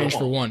in exchange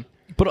for one.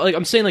 But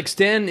I'm saying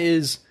Stan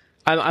is.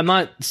 I'm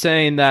not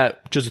saying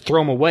that just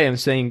throw him away. I'm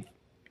saying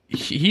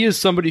he is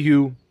somebody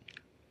who,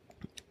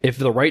 if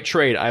the right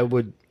trade, I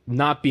would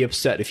not be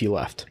upset if he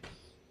left.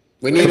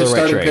 We need For a the right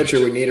starting trade. pitcher.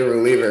 We need a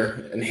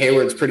reliever, and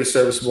Hayward's pretty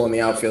serviceable in the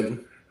outfield.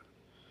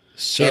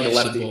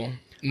 Serviceable.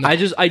 No.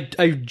 I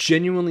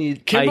genuinely.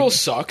 Kimbrell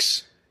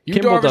sucks. Yu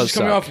Kimbrell Darvish does is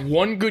coming suck. off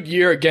one good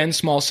year, again,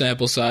 small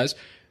sample size.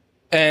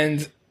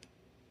 And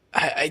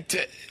I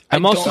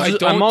I'm also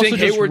don't think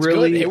just Hayward's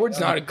really- good. Hayward's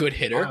not a good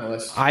hitter.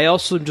 I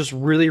also am just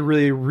really,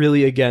 really,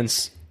 really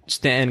against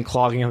Stanton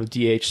clogging up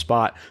the DH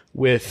spot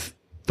with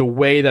the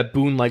way that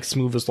Boone likes to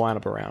move his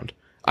lineup around.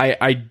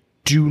 I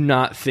do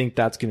not think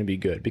that's going to be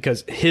good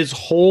because his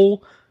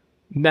whole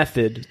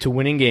method to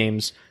winning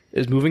games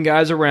is moving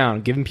guys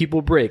around, giving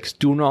people breaks,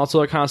 doing all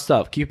that kind of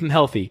stuff, keep them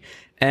healthy.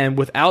 And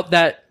without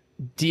that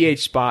DH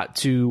spot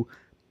to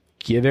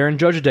give Aaron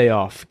Judge a day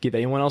off, give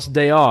anyone else a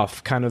day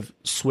off, kind of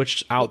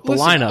switch out the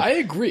lineup. I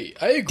agree.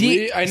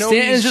 I know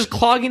Stanton's just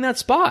clogging that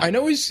spot. I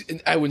know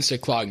I wouldn't say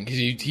clogging because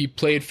he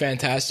played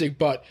fantastic,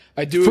 but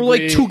I do For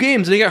agree. like 2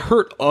 games, and he got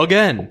hurt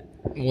again.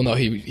 Well, no,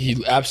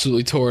 he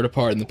absolutely tore it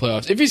apart in the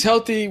playoffs. If he's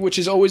healthy, which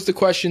is always the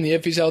question, the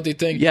if he's healthy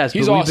thing. Yes,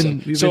 he's but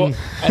awesome.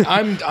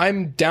 And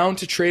I'm down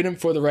to trade him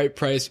for the right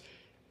price.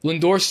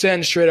 Lindor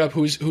stands straight up.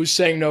 Who's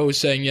saying no? Who's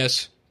saying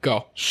yes?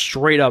 Go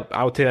Straight up,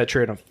 I would take that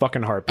trade in a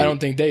fucking heartbeat. I don't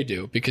think they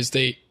do because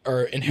they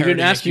are inheriting. You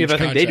didn't ask me if I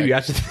think they do. You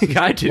have to think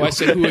I do. Well, I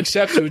said who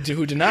accepts,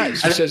 who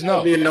denies. Who says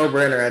no? It'd be a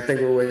no-brainer. I think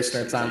we're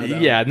wasting our time with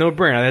that. Yeah, no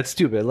brainer. That's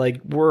stupid. I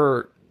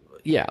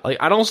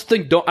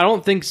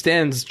don't think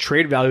Stan's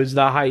trade value is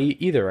that high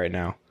either right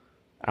now.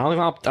 I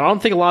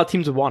don't think a lot of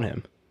teams would want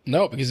him.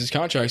 No, because his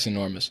contract's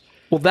enormous.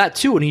 Well, that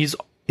too, and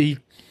he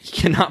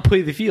cannot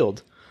play the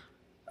field.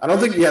 I don't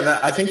think. Yeah,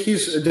 I think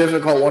he's a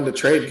difficult one to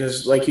trade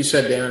because, like you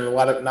said, Damon,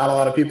 not a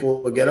lot of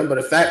people will get him. But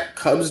if that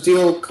Cubs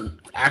deal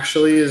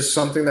actually is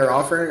something they're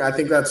offering, I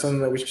think that's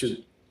something that we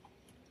should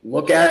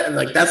look at. And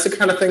that's the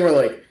kind of thing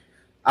where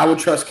I would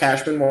trust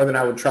Cashman more than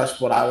I would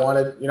trust what I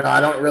wanted. I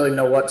don't really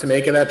know what to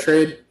make of that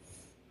trade.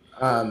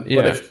 But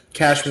if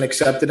Cashman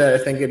accepted it,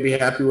 I think I'd be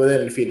happy with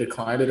it. And if he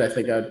declined it, I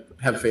think I'd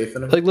have faith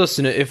in him.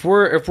 Listen, if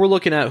we're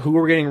looking at who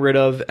we're getting rid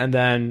of and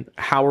then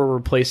how we're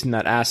replacing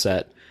that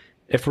asset,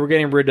 if we're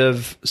getting rid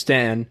of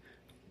Stanton,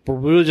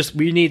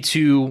 we need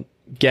to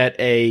get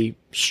a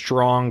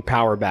strong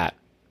power bat.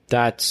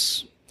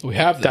 That's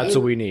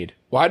what we need.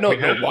 Why do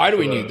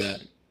we need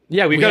that?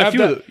 Yeah, we got a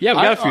few. We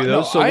got a few of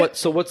those.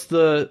 So what's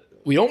the?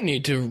 We don't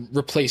need to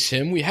replace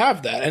him. We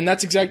have that. And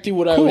that's exactly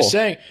what I was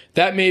saying.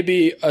 That may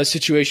be a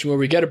situation where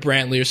we get a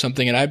Brantley or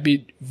something, and I'd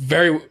be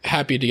very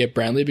happy to get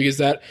Brantley because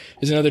that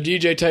is another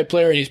DJ-type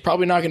player, and he's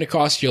probably not going to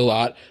cost you a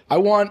lot. I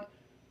want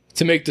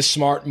to make the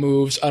smart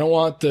moves. I don't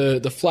want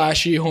the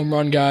flashy home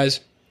run guys.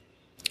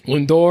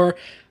 Lindor,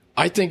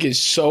 I think,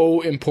 is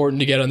so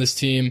important to get on this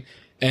team,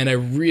 and I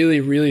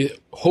really, really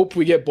hope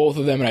we get both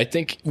of them, and I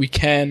think we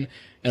can,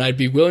 and I'd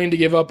be willing to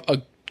give up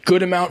a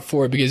good amount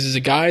for it because he's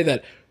a guy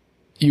that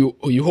you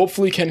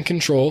hopefully can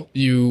control.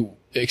 You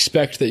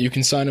expect that you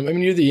can sign him. I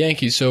mean, you're the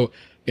Yankees, so,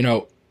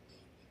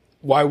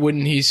 why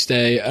wouldn't he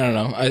stay? I don't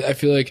know. I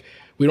feel like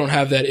we don't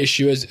have that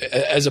issue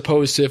as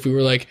opposed to if we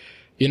were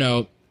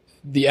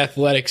the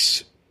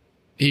Athletics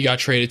he got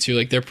traded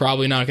to. They're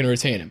probably not going to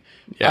retain him.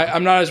 Yeah.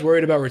 I'm not as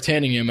worried about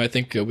retaining him. I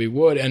think we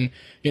would. And,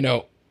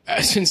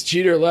 since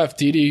Jeter left,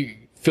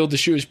 Didi filled the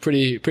shoes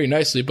pretty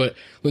nicely. But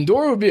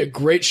Lindor would be a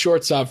great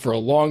shortstop for a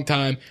long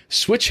time.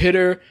 Switch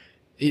hitter.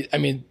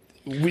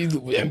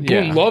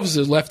 Boone loves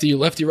the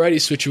lefty-righty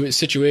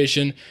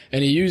situation,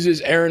 and he uses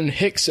Aaron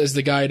Hicks as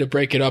the guy to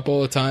break it up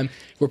all the time.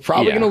 We're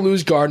probably going to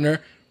lose Gardner.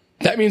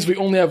 That means we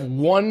only have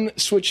one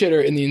switch hitter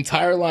in the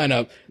entire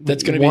lineup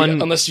that's going to be,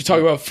 unless you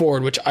talk about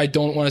Ford, which I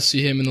don't want to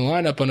see him in the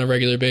lineup on a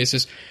regular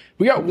basis.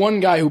 We got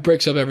one guy who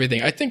breaks up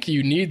everything. I think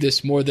you need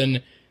this more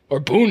than, or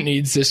Boone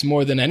needs this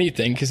more than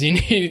anything because he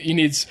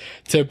needs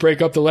to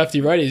break up the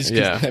lefty-righties.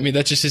 Yeah.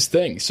 That's just his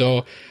thing.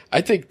 So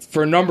I think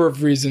for a number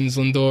of reasons,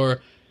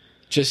 Lindor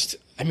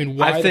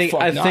why the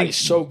fuck not? He's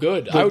so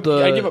good. I'd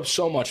give up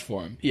so much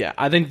for him. Yeah,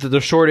 I think the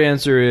short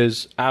answer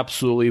is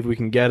absolutely. If we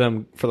can get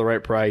him for the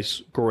right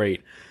price,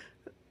 great.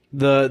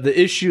 The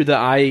issue that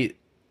I'm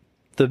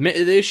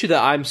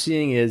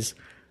seeing is,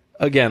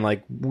 again,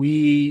 I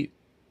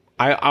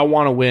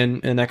want to win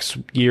in the next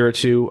year or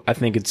two. I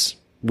think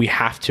we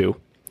have to,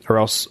 or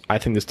else I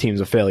think this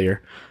team's a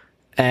failure.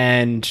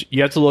 And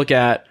you have to look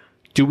at,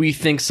 do we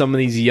think some of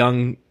these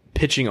young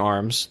pitching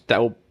arms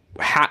that will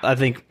I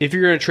think if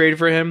you're going to trade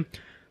for him,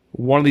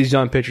 one of these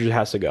young pitchers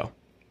has to go.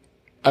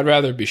 I'd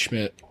rather it be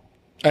Schmidt.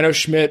 I know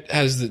Schmidt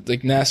has the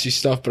nasty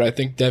stuff, but I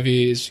think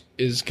Devi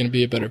is going to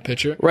be a better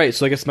pitcher. Right.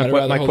 So I guess my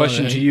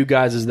question to you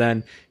guys is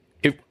then,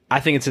 if I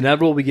think it's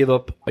inevitable we give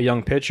up a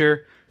young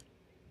pitcher,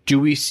 do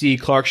we see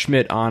Clark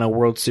Schmidt on a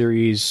World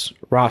Series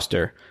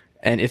roster?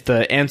 And if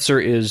the answer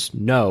is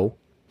no,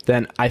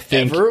 then I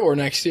think ever or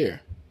next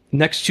year.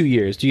 Next 2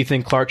 years, do you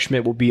think Clark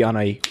Schmidt will be on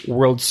a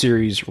World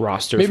Series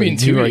roster? Maybe in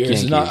 2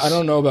 years. Yankees? I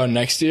don't know about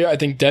next year. I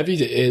think Devi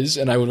is,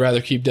 and I would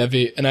rather keep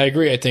Devi. And I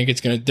agree. I think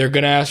they're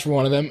gonna ask for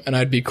one of them, and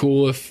I'd be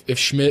cool if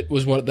Schmidt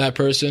was that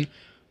person.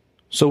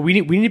 So we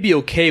need to be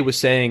okay with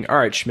saying, all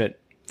right, Schmidt,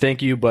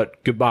 thank you,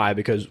 but goodbye,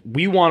 because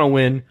we want to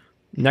win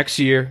next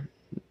year,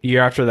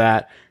 year after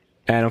that,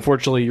 and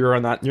unfortunately you're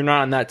not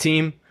on that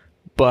team,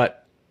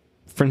 but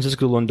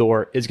Francisco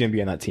Lindor is going to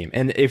be on that team.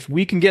 And if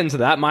we can get into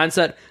that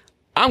mindset,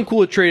 I'm cool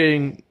with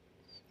trading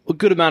a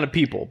good amount of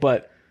people,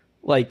 but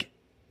the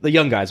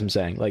young guys, I'm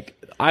saying,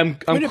 I'm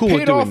cool with doing that. It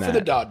paid off for the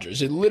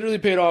Dodgers. It literally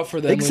paid off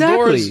for them. Exactly.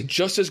 Lindor is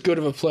just as good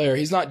of a player.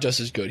 He's not just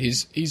as good.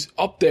 He's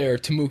up there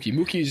to Mookie.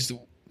 Mookie's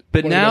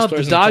But one of now best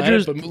players the on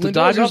Dodgers, planet, but the Lindor's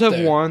Dodgers up have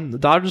there. won. The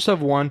Dodgers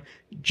have won.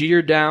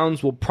 Jeter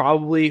Downs will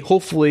probably,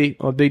 hopefully,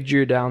 I'm a big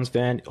Jeter Downs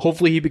fan.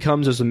 Hopefully, he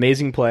becomes this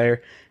amazing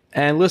player.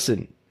 And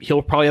listen,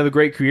 he'll probably have a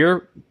great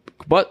career.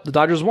 But the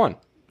Dodgers won,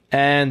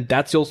 and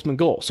that's the ultimate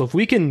goal. So if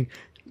we can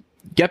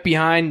get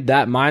behind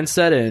that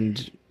mindset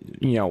and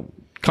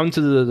come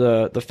to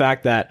the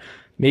fact that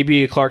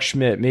maybe a Clark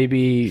Schmidt,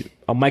 maybe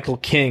a Michael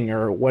King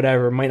or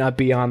whatever might not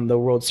be on the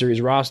World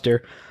Series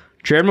roster,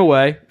 trade him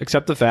away,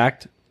 accept the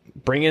fact,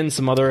 bring in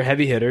some other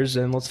heavy hitters,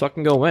 and let's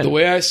fucking go win. The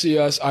way I see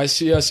us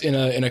in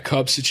a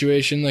Cubs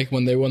situation, like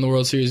when they won the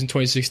World Series in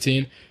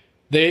 2016.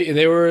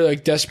 They were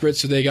like desperate,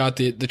 so they got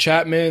the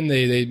Chapman.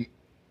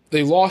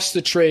 They lost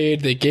the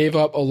trade. They gave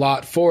up a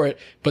lot for it,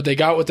 but they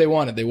got what they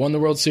wanted. They won the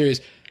World Series.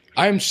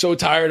 I am so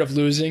tired of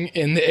losing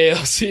in the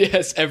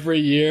ALCS every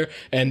year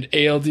and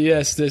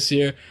ALDS this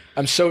year.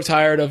 I'm so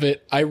tired of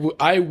it.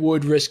 I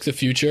would risk the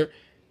future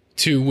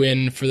to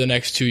win for the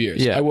next 2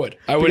 years. Yeah. I would.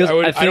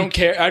 Because I don't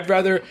care. I'd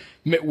rather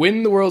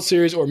win the World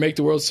Series or make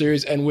the World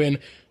Series and win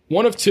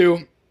one of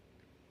two.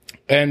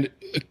 And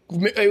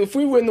if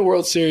we win the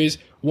World Series,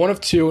 one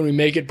of two, and we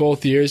make it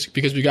both years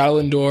because we got a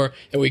Lindor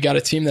and we got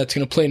a team that's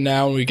going to play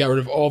now and we got rid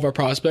of all of our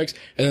prospects.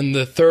 And then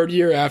the third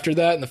year after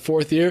that and the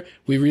fourth year,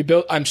 we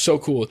rebuild. I'm so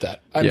cool with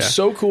that. I'm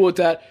so cool with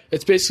that.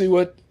 It's basically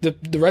what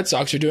the Red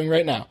Sox are doing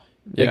right now.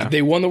 Like,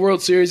 they won the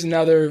World Series and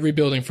now they're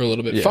rebuilding for a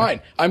little bit. Yeah.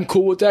 Fine. I'm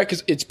cool with that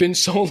because it's been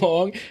so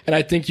long and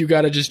I think you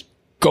got to just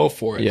go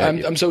for it.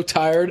 I'm so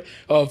tired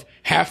of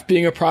half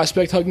being a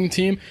prospect hugging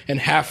team and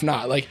half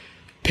not. Like,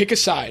 pick a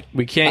side.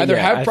 We can't either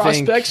have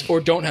prospects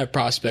or don't have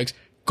prospects.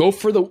 Go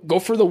for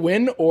the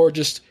win or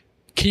just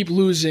keep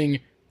losing,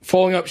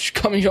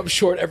 coming up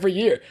short every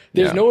year.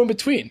 There's no in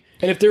between.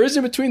 And if there is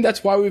in between,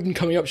 that's why we've been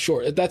coming up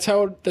short. That's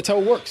how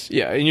it works.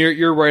 Yeah, and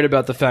you're right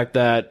about the fact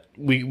that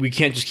we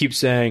can't just keep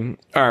saying,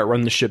 all right,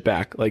 run the shit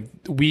back. Like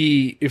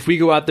if we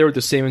go out there with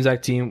the same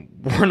exact team,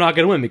 we're not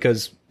going to win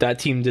because that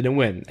team didn't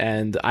win.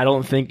 And I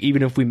don't think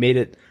even if we made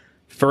it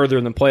further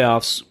in the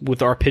playoffs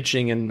with our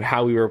pitching and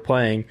how we were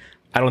playing,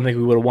 I don't think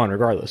we would have won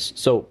regardless.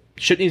 So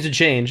shit needs to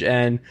change,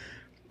 and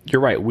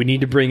you're right. We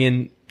need to bring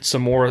in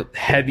some more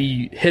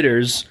heavy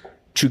hitters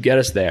to get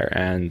us there.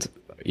 And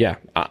yeah,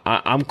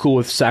 I'm cool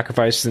with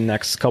sacrifices in the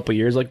next couple of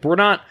years. Like we're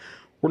not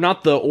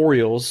the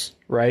Orioles,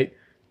 right?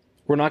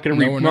 We're not going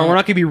to we're not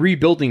going to be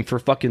rebuilding for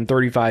fucking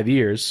 35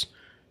 years.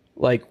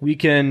 Like we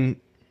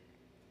can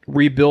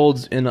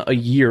rebuild in a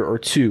year or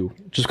two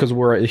just because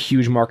we're a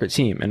huge market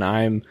team. And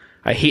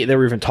I hate that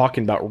we're even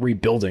talking about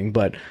rebuilding,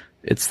 but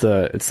it's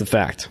the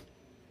fact.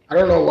 I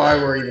don't know why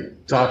we're even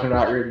talking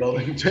about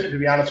rebuilding, to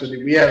be honest with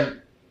you. We have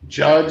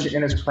Judge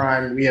in his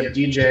prime. We have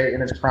DJ in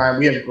his prime.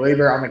 We have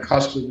Glaber on the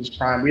cusp of his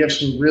prime. We have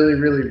some really,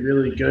 really,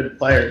 really good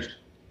players.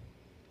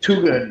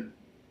 Too good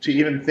to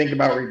even think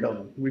about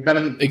rebuilding. We've been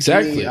in DS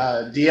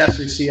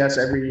or CS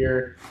every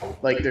year.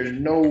 Like, there's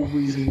no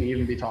reason to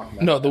even be talking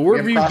about No, the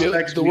word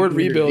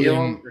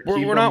rebuilding.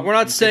 We're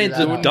not saying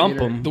to dump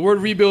them. The word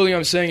rebuilding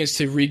I'm saying is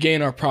to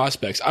regain our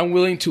prospects. I'm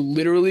willing to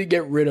literally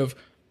get rid of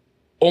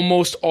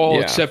almost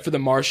all except for the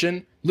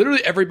Martian.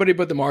 Literally everybody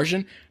but the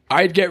Martian,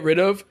 I'd get rid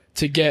of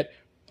to get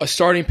a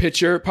starting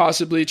pitcher,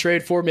 possibly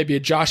trade for, maybe a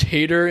Josh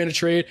Hader in a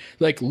trade.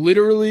 Like,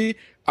 literally,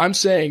 I'm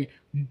saying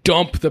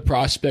dump the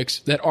prospects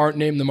that aren't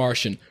named the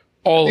Martian.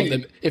 All of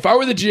them. If I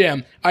were the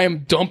GM, I am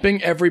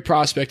dumping every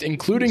prospect,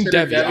 including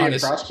Devi,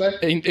 honestly.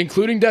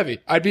 Including Devi.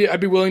 I'd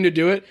be willing to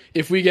do it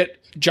if we get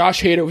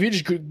Josh Hader. If we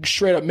just could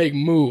straight up make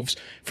moves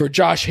for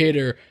Josh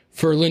Hader,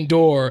 for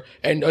Lindor,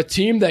 and a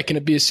team that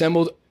can be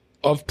assembled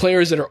of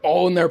players that are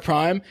all in their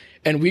prime,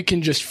 and we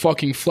can just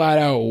fucking flat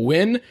out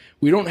win.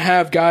 We don't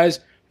have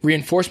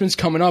reinforcements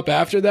coming up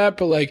after that,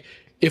 but like,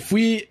 if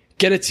we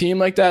get a team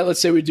like that,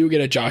 let's say we do get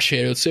a Josh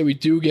Hader, let's say we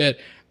do get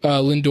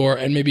Lindor,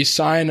 and maybe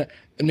sign,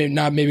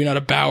 maybe not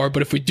a Bauer,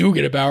 but if we do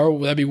get a Bauer,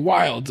 that'd be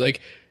wild.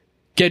 Like,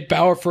 get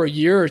Bauer for a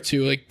year or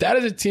two. Like, that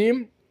is a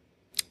team,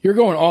 you're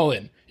going all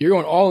in. You're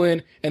going all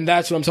in, and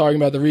that's what I'm talking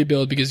about, the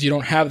rebuild, because you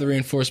don't have the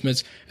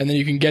reinforcements, and then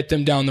you can get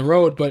them down the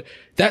road. But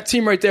that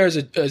team right there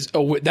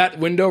that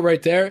window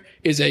right there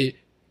is a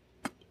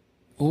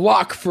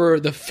lock for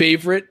the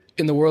favorite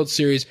in the World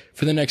Series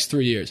for the next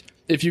 3 years.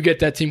 If you get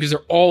that team, because they're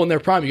all in their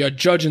prime. You got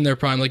Judge in their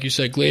prime, like you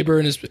said,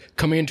 Glaber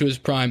coming into his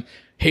prime,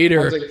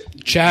 Hader,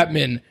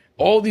 Chapman,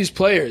 all these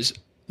players.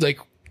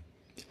 Like,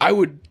 I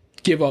would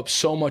give up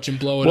so much and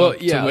blow it up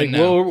to win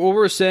now. Well, what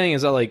we're saying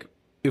is that, like,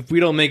 if we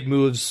don't make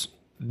moves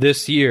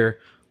this year,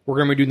 we're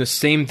going to be doing the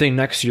same thing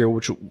next year,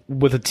 which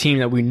with a team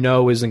that we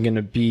know isn't going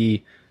to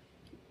be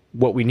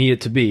what we need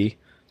it to be.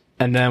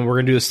 And then we're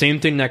going to do the same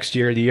thing next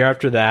year, the year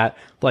after that.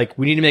 Like,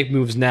 we need to make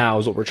moves now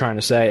is what we're trying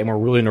to say, and we're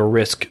willing to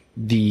risk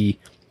the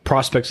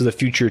prospects of the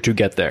future to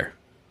get there.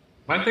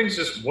 My thing's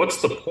just,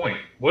 what's the point?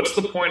 What's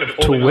the point of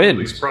holding on to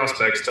these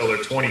prospects till they're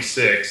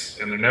 26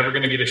 and they're never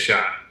going to get a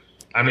shot?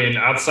 I mean,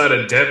 outside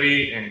of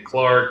Devi and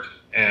Clark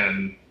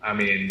and,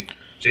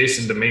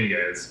 Jason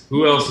Dominguez,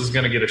 who else is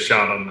going to get a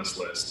shot on this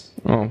list?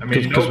 Oh, I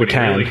mean, because we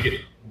can. Really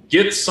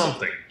get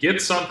something.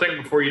 Get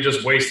something before you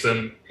just waste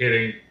them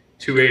hitting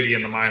 280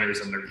 in the minors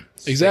in their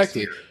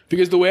Exactly. 6th year.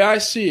 Because the way I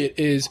see it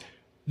is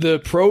the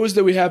pros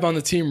that we have on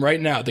the team right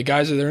now, the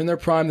guys that are in their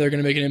prime, they're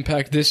going to make an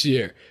impact this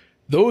year.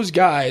 Those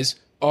guys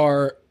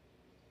are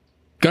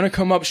going to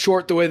come up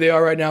short the way they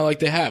are right now like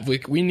they have.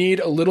 We need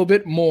a little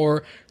bit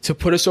more to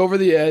put us over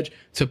the edge,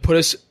 to put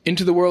us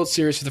into the World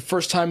Series for the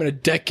first time in a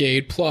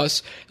decade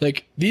plus.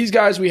 Like, these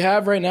guys we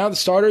have right now, the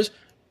starters,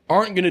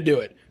 aren't going to do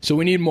it. So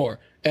we need more.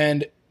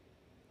 And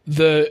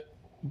the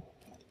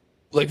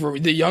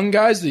young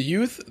guys, the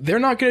youth, they're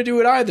not going to do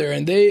it either.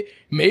 And they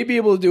may be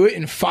able to do it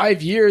in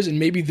 5 years, and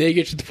maybe they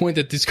get to the point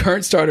that these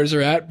current starters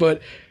are at.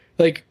 But,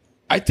 like,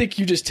 I think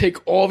you just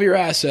take all of your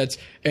assets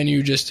and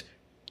you just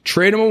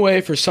trade them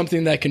away for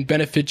something that can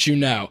benefit you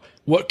now.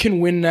 What can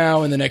win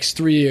now in the next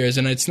 3 years?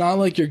 And it's not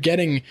like you're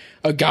getting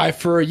a guy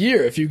for a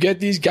year. If you get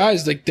these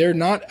guys, like, they're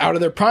not out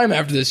of their prime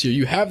after this year.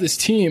 You have this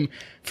team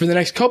for the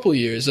next couple of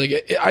years.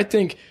 Like, I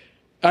think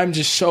I'm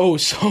just so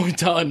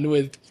done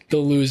with the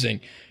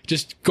losing.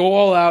 Just go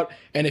all out,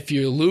 and if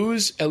you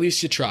lose, at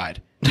least you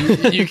tried. You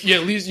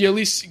at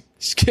least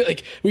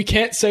like, we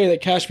can't say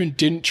that Cashman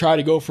didn't try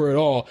to go for it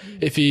all.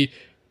 If he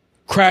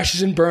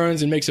crashes and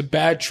burns and makes a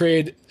bad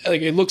trade,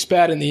 like, it looks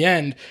bad in the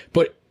end,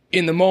 but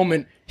in the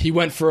moment he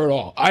went for it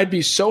all. I'd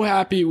be so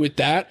happy with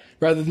that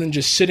rather than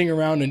just sitting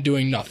around and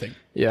doing nothing.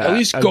 Yeah, at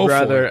least go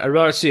for it. I'd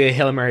rather see a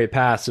Hail Mary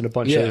pass than a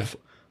bunch of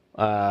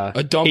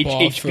a dump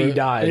off HB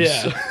dives.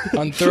 Yeah,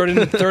 on third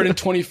and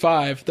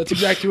 25. That's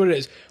exactly what it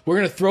is. We're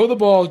gonna throw the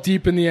ball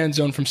deep in the end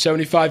zone from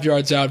 75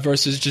 yards out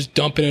versus just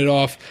dumping it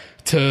off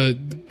to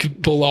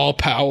Bilal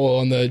Powell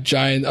on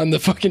the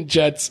fucking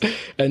Jets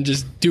and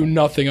just do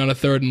nothing on a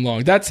 3rd and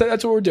long. That's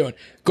what we're doing.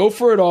 Go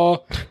for it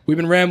all. We've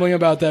been rambling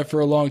about that for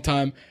a long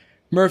time.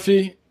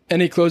 Murphy,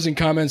 any closing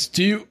comments?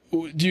 Do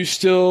you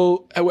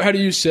still? How do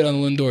you sit on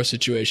the Lindor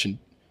situation?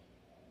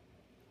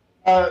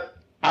 I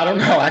don't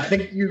know. I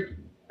think you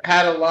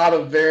had a lot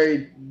of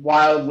very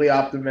wildly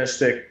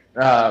optimistic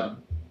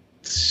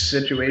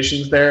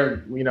situations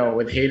there,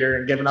 with Hader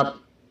and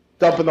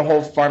dumping the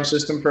whole farm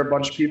system for a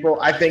bunch of people.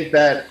 I think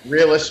that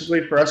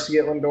realistically for us to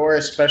get Lindor,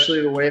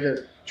 especially the way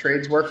that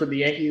trades work with the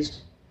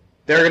Yankees,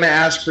 they're going to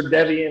ask for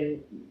Debbie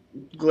and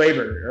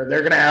Glaber, or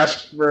they're going to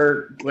ask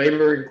for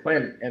Glaber and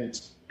Clint,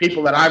 and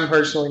people that I'm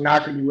personally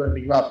not going to be willing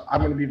to give up. I'm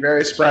going to be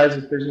very surprised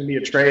if there's going to be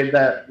a trade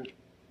that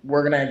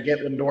we're going to get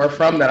Lindor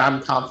from that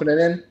I'm confident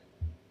in.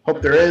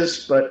 Hope there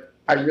is, but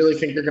I really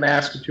think they're going to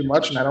ask for too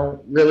much, and I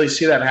don't really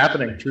see that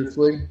happening,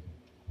 truthfully.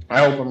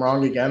 I hope I'm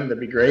wrong again.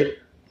 That'd be great.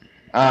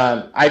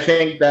 I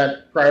think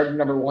that priority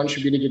number one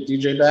should be to get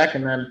DJ back,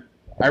 and then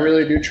I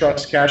really do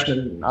trust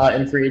Cashman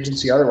in free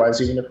agency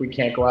otherwise, even if we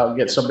can't go out and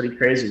get somebody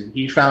crazy.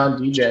 He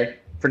found DJ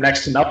for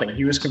next to nothing.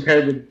 He was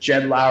compared with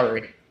Jed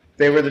Lowry.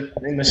 They were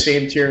in the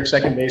same tier of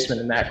second baseman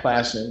in that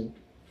class, and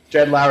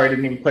Jed Lowry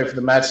didn't even play for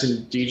the Mets,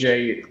 and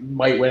DJ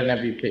might win an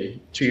MVP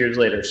 2 years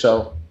later.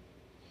 So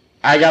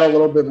I got a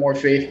little bit more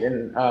faith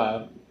in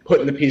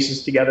putting the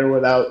pieces together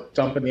without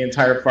dumping the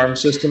entire farm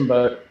system,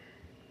 but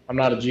I'm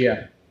not a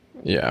GM.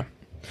 Yeah.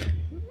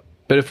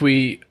 But if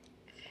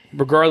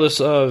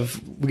regardless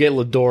of we get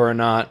Lindor or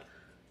not,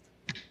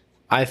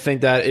 I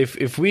think that here's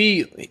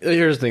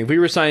the thing, if we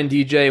resign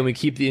DJ and we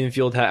keep the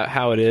infield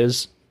how it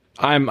is,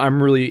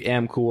 I'm really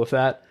am cool with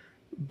that.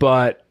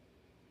 But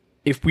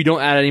if we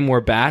don't add any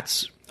more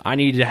bats, I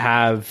need to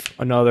have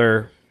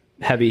another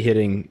heavy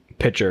hitting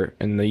pitcher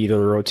in either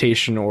the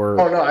rotation or.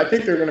 Oh no, I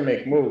think they're going to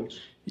make moves.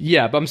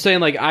 Yeah, but I'm saying,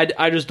 like,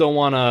 I just don't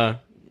want to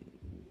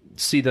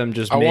see them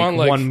just make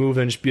one move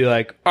and just be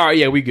like, all right,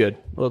 yeah, we good.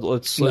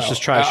 Let's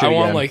just try. I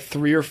want like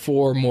 3 or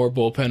 4 more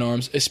bullpen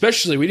arms.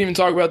 Especially, we didn't even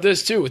talk about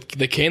this too with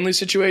the Canely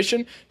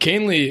situation.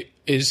 Canely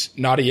is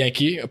not a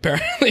Yankee.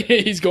 Apparently,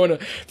 he's going to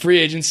free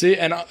agency.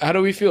 And how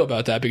do we feel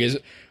about that? Because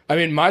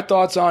my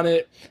thoughts on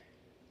it.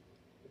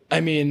 I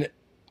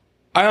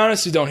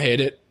honestly don't hate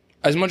it.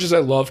 As much as I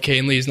love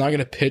Canely, he's not going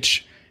to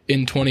pitch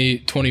in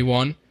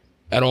 2021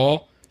 at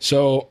all.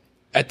 So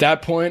at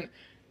that point,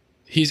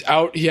 he's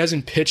out. He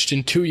hasn't pitched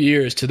in 2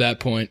 years to that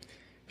point.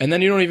 And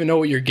then you don't even know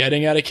what you're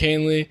getting out of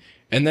Canely.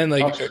 And then,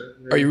 like,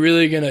 are you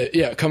really going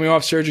to, coming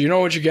off surgery, you know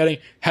what you're getting,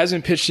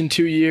 hasn't pitched in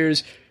 2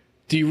 years.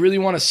 Do you really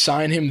want to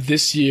sign him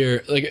this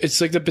year? Like,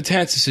 it's like the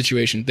Betances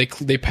situation.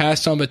 They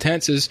passed on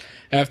Betances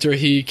after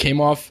he came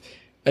off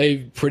a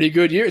pretty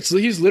good year.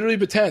 He's literally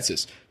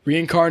Betances,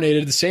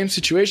 reincarnated, the same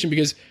situation,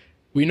 because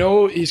we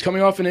know he's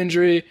coming off an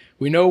injury.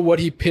 We know what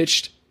he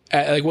pitched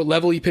at, like what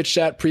level he pitched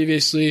at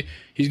previously.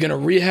 He's going to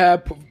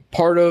rehab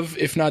part of,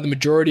 if not the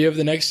majority of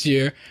the next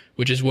year,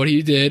 which is what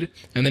he did.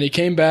 And then he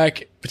came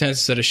back.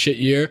 Betances had a shit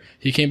year.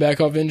 He came back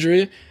off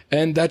injury.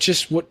 And that's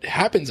just what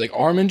happens. Like,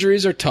 arm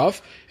injuries are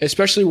tough,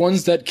 especially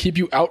ones that keep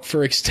you out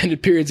for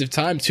extended periods of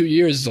time. 2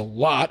 years is a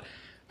lot.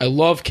 I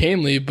love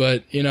Canely,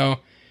 but,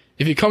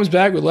 if he comes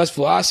back with less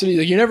velocity,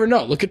 like, you never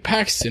know. Look at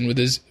Paxton with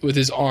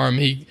his arm.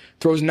 He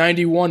throws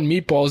 91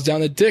 meatballs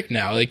down the dick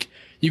now. Like,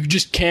 you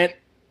just can't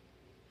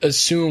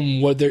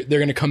assume what they're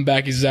going to come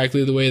back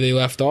exactly the way they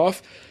left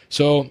off.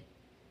 So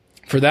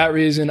for that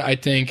reason, I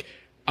think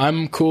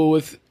I'm cool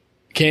with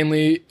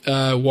McKinley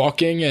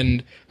walking,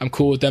 and I'm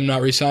cool with them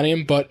not re-signing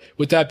him. But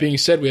with that being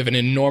said, we have an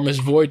enormous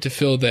void to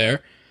fill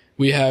there.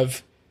 We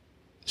have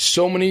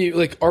so many,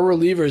 like, our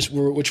relievers,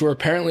 which were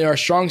apparently our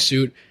strong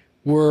suit,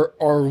 were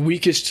our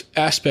weakest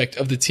aspect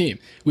of the team.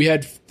 We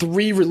had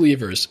 3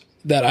 relievers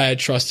that I had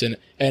trust in,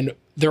 and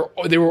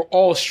they were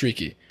all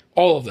streaky,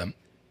 all of them.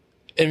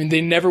 I mean,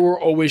 they never were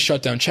always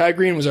shut down. Chad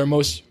Green was our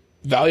most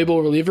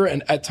valuable reliever,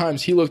 and at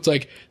times he looked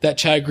like that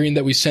Chad Green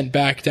that we sent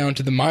back down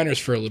to the minors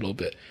for a little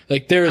bit.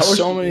 Like, there are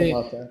so many.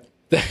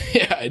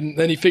 Yeah, and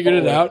then he figured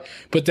it out.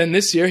 But then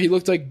this year he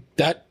looked like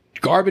that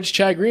garbage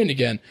Chad Green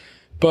again.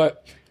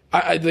 But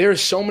there are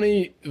so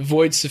many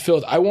voids to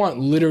fill. I want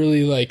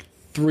literally like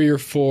 3 or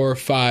 4 or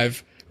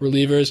 5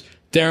 relievers.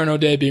 Darren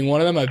O'Day being one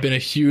of them. I've been a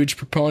huge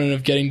proponent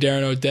of getting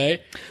Darren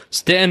O'Day.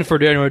 Stand for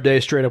Darren O'Day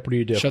straight up. What do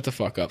you do? Shut the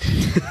fuck up.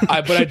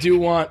 But I do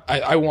want.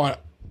 I want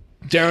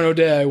Darren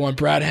O'Day. I want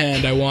Brad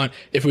Hand. I want,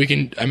 if we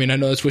can. I mean, I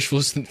know that's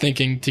wishful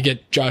thinking to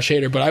get Josh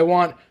Hader, but I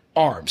want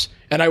arms,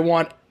 and I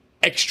want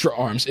extra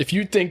arms. If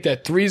you think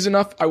that 3 is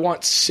enough, I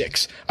want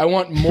 6. I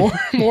want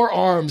more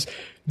arms.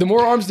 The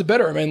more arms, the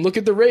better. I mean, look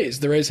at the Rays.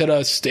 The Rays had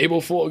a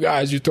stable full of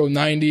guys who throw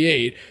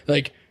 98.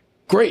 Like,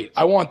 great.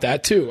 I want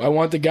that too. I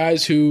want the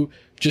guys who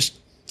just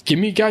give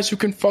me guys who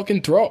can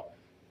fucking throw.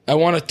 I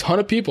want a ton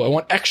of people. I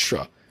want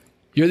extra.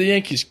 You're the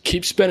Yankees.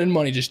 Keep spending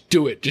money. Just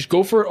do it. Just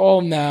go for it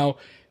all now.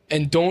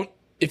 And don't,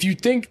 if you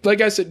think,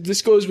 like I said,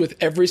 this goes with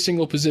every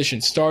single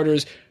position,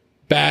 starters,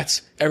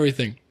 bats,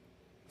 everything.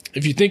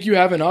 If you think you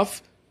have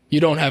enough, you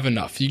don't have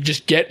enough. You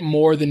just get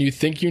more than you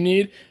think you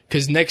need,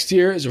 because next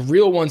year is a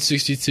real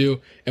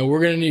 162, and we're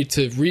going to need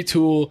to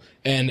retool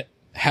and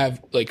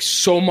have like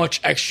so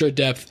much extra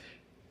depth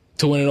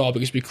to win it all,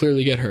 because we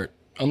clearly get hurt.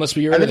 Unless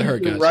we get rid of the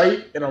hurt guys. You're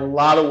right in a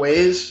lot of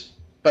ways,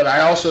 but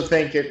I also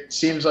think it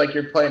seems like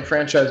you're playing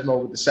franchise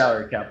mode with the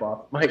salary cap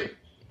off, like,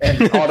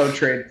 and auto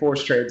trade,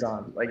 force trades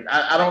on. Like,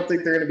 I don't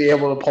think they're going to be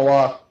able to pull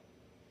off,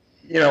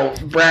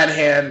 Brad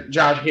Hand,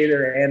 Josh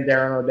Hader, and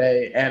Darren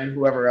O'Day, and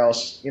whoever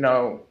else,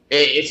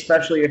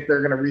 especially if they're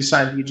going to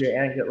re-sign DJ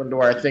and get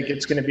Lindor. I think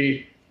it's going to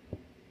be,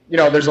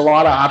 there's a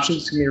lot of options.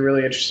 It's going to be a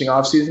really interesting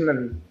offseason,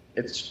 and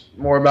it's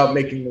more about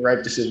making the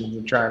right decisions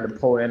and trying to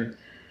pull in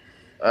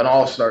an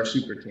all-star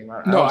super team.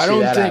 I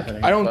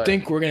don't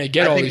think we're going to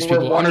get all these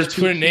people. I'm just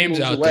putting names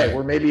out there.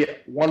 We're maybe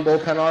one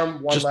bullpen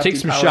arm, one just lefty take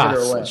some power shots.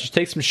 hitter away. Just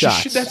take some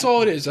shots. That's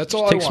all it is. That's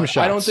all I want.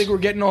 I don't think we're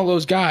getting all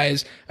those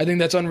guys. I think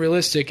that's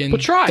unrealistic. And but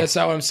try. That's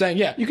not what I'm saying.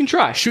 Yeah, you can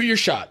try. Shoot your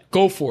shot.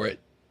 Go for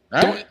it.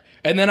 Right.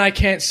 And then I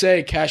can't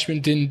say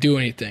Cashman didn't do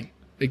anything.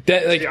 Like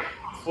that. Like, yeah.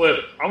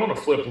 I want to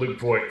flip Luke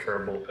Voigt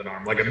for a bullpen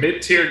arm, like a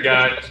mid-tier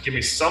guy. Give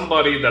me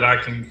somebody that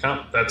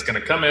that's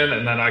going to come in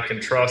and then I can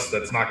trust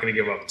that's not going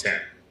to give up 10.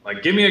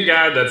 Like, give me a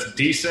guy that's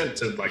decent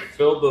to like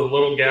fill the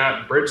little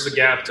gap, bridge the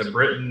gap to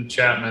Britton,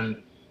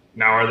 Chapman.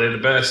 Now, are they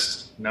the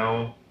best?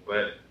 No,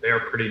 but they are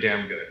pretty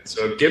damn good.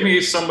 So give me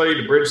somebody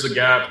to bridge the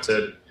gap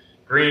to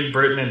Green,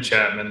 Britton, and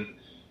Chapman.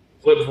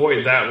 Flip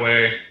Voigt that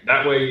way.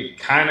 That way,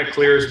 kind of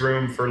clears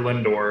room for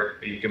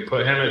Lindor. You can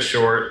put him at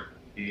short.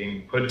 You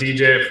can put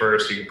DJ at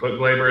first. You can put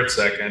Glaber at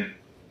second.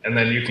 And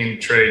then you can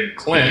trade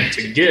Clint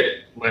to get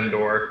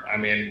Lindor. I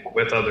mean,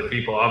 with other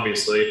people,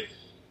 obviously.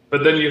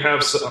 But then you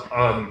have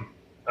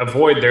a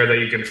void there that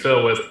you can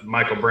fill with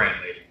Michael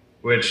Brantley,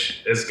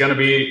 which is going to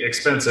be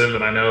expensive.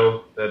 And I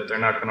know that they're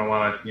not going to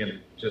want to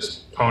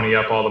just pony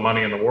up all the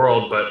money in the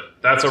world. But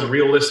that's a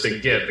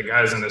realistic get. The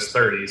guy's in his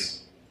 30s.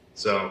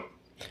 So...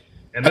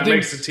 And that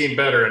makes the team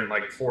better in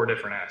like 4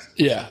 different aspects.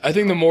 Yeah, I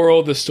think the moral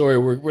of the story,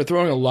 we're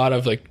throwing a lot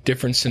of like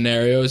different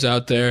scenarios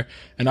out there,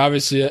 and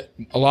obviously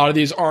a lot of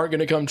these aren't going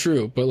to come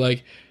true. But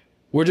like,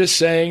 we're just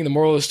saying the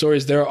moral of the story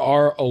is there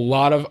are a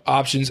lot of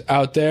options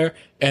out there,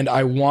 and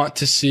I want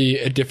to see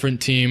a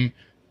different team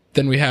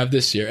than we have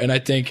this year. And I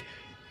think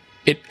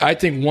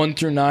 1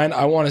 through 9,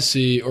 I want to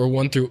see, or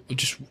 1 through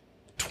just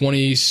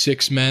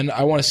 26 men,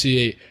 I want to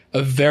see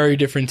a very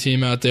different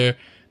team out there.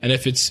 And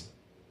if it's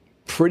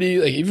pretty,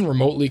 like, even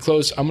remotely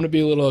close, I'm going to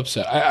be a little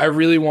upset. I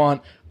really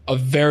want a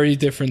very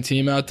different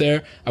team out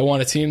there. I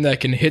want a team that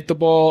can hit the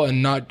ball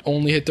and not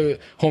only hit the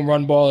home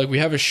run ball. Like, we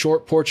have a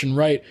short porch and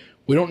right.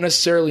 We don't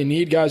necessarily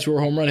need guys who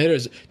are home run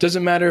hitters. It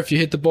doesn't matter if you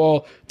hit the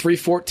ball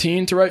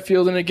 314 to right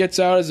field and it gets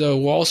out as a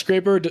wall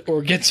scraper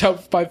or gets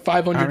out by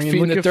 500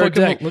 feet in the third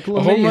deck. A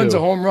home run's a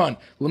home run.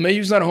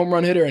 LeMahieu's not a home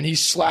run hitter, and he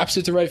slaps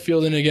it to right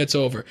field and it gets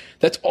over.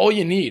 That's all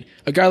you need.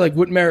 A guy like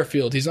Whit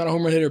Merrifield, he's not a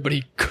home run hitter, but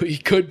he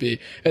could be.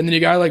 And then a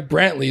guy like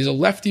Brantley, he's a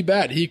lefty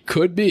bat. He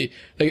could be.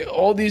 Like,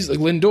 all these, like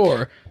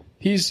Lindor,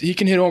 he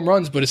can hit home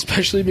runs, but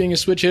especially being a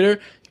switch hitter,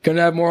 he's going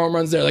to have more home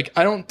runs there. Like,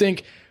 I don't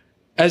think,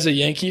 as a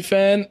Yankee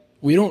fan,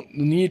 we don't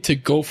need to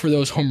go for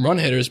those home run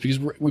hitters because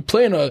we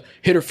play in a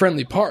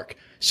hitter-friendly park.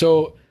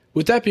 So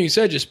with that being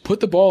said, just put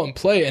the ball in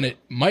play and it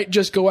might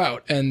just go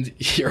out. And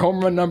your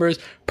home run number is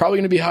probably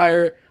going to be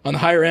higher on the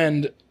higher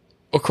end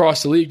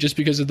across the league just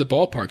because of the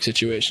ballpark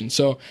situation.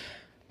 So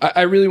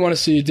I really want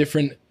to see a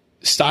different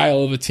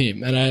style of a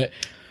team. And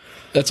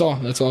that's all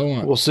I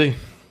want. We'll see.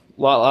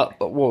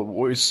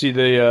 We'll see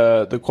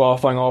the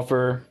qualifying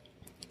offer.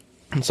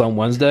 It's on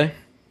Wednesday.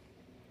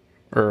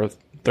 or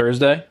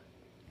Thursday.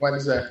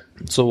 Wednesday.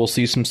 So we'll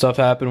see some stuff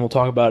happen. We'll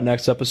talk about it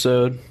next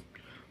episode.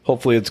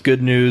 Hopefully it's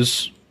good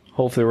news.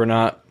 Hopefully we're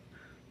not,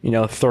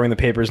 throwing the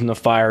papers in the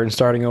fire and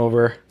starting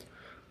over.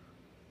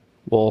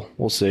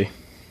 We'll see.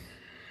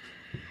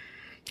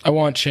 I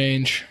want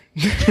change.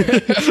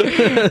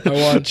 I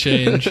want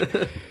change.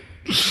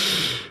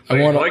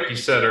 Like you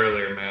said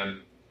earlier,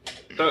 man.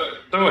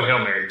 Throw a Hail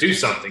Mary. Do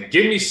something.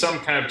 Give me some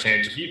kind of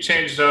change. If you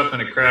change it up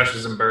and it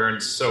crashes and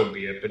burns, so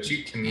be it. But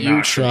you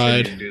cannot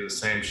continue to do the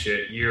same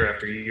shit year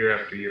after year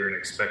after year and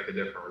expect a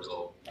different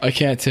result. I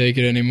can't take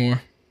it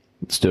anymore.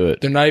 Let's do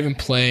it. They're not even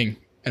playing,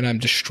 and I'm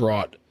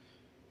distraught.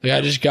 Like,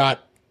 I just got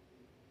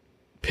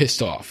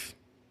pissed off.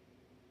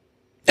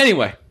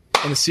 Anyway.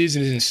 And the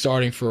season isn't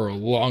starting for a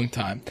long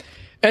time.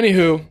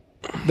 Anywho,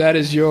 that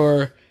is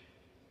your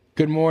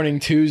Good Morning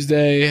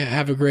Tuesday.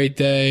 Have a great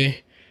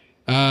day.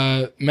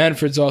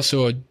 Manfred's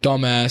also a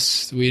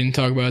dumbass. We didn't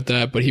talk about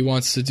that, but he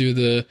wants to do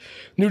the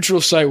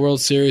Neutral Site World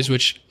Series,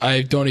 which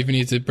I don't even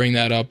need to bring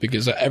that up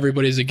because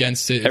everybody's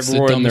against it. It's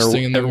the dumbest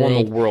thing in the world.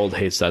 Everyone in the world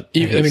hates that.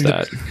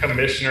 The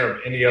commissioner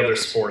of any other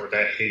sport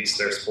that hates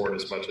their sport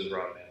as much as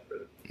Rob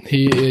Manfred.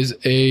 He is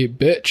a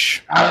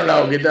bitch. I don't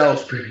know.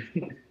 Goodell's pretty.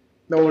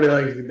 Nobody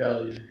likes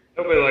Goodell either.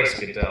 Nobody likes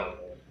Goodell.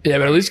 Yeah,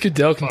 but at least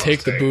Goodell can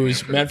take the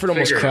booze. Manfred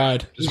almost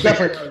cried. He's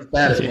definitely not as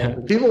bad as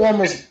Manfred. People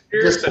almost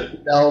dislike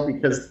Goodell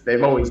because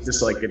they've always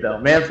disliked Goodell.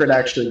 Manfred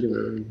actually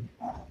did.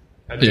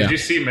 Did you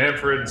see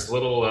Manfred's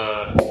little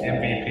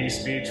MVP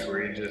speech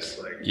where he just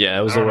Yeah,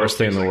 it was the worst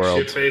thing in the world.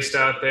 Shit-faced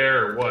out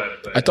there or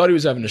what? But I thought he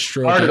was having a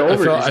stroke.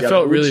 I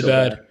felt really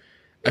bad.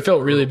 I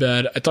felt really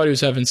bad. I thought he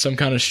was having some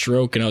kind of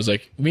stroke, and I was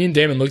like, me and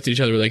Damon looked at each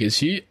other, we're like, is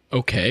he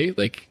okay?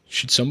 Like,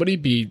 should somebody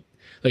be...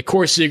 Like,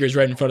 Corey Seager's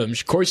right in front of him.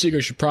 Corey Seager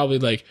should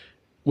probably,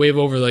 wave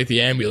over,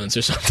 the ambulance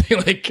or something.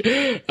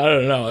 I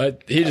don't know.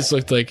 He just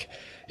looked like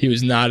he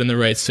was not in the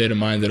right state of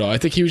mind at all. I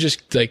think he was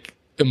just,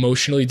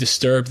 emotionally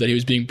disturbed that he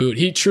was being booed.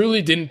 He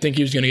truly didn't think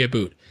he was going to get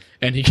booed.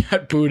 And he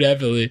got booed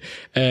heavily.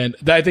 And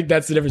I think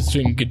that's the difference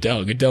between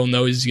Goodell. Goodell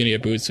knows he's going to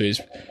get booed, so he's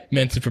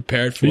mentally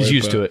prepared for it. He's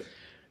used to it.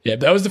 Yeah,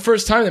 that was the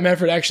first time that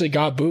Manfred actually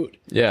got booed.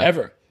 Yeah.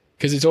 Ever.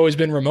 Because it's always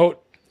been remote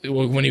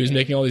when he was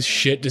making all these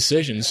shit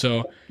decisions.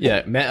 So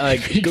yeah, man,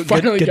 he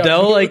finally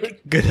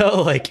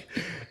Goodell,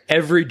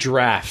 every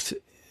draft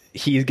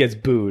he gets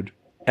booed,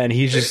 and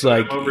he's just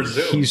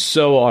he's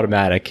so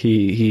automatic.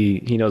 He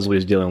knows what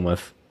he's dealing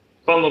with.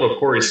 Fun little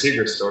Corey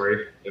Seager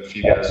story. If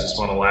you guys just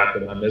want to laugh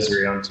at my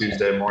misery on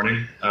Tuesday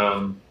morning,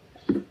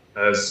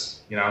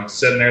 as I'm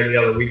sitting there the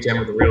other weekend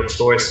with a real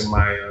choice in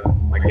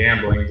my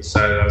gambling,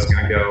 decided I was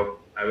going to go.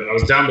 I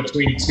was down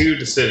between two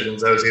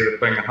decisions. I was either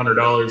putting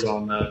 $100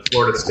 on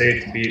Florida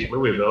State to beat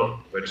Louisville,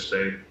 which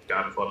they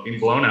got fucking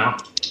blown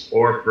out,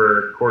 or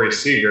for Corey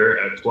Seager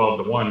at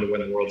 12-1 to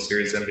win the World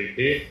Series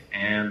MVP.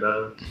 And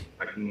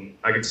I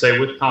can say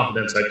with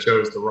confidence I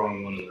chose the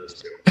wrong one of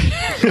those two.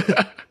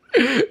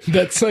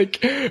 That's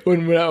like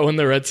when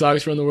the Red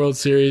Sox won the World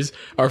Series,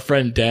 our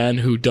friend Dan,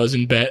 who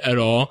doesn't bet at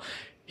all,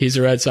 he's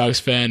a Red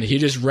Sox fan. He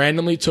just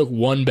randomly took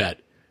one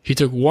bet. He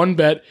took one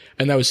bet,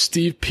 and that was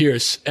Steve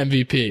Pearce,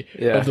 MVP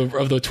of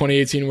the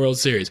 2018 World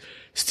Series.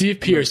 Steve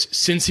Pearce,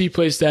 since he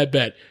placed that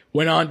bet,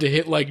 went on to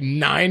hit 9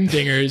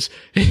 dingers.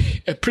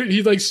 He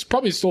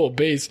probably stole a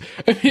base.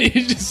 I mean,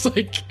 he just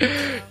I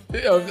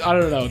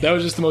don't know. That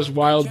was just the most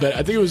wild bet.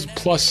 I think it was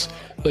plus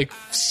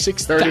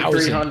 6,000.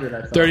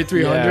 3,300.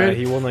 3,300. Yeah,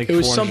 he won it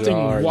was something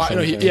wild.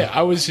 No,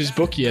 I was his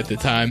bookie at the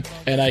time,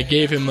 and I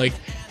gave him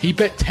he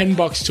bet $10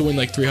 to win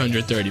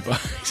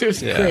 $330. It was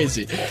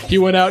crazy. He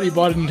went out, he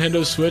bought a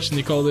Nintendo Switch, and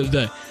he called it a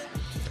day.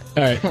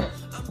 All right.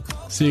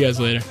 See you guys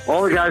later.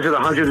 All the guys at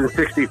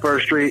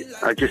 161st Street,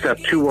 I just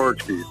have 2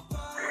 words for you.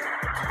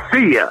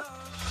 See ya.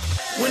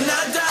 When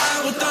I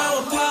die, we'll throw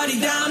a party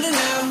down in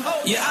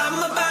hell. Yeah,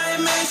 I'ma buy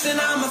a Mason,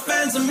 all my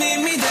friends will meet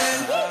me there.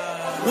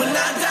 When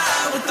I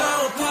die, we'll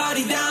throw a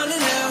party down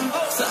in hell.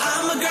 So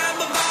I'ma grab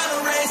a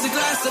bottle, raise a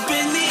glass up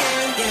in the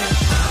air. Yeah,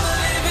 I'ma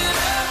live it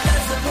up,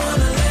 that's the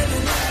point of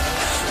living.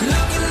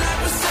 Looking like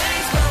we're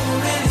saints, but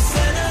we're really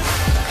sinners.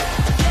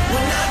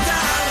 When I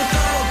die, we'll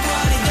throw a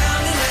party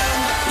down in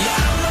hell.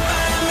 Yeah, I'ma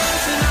buy a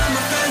Mason, all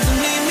my friends will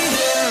meet me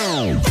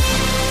there.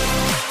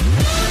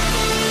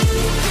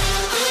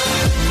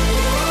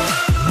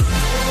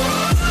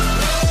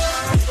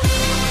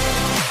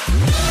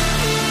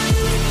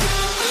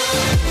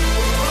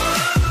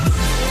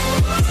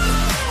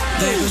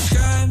 They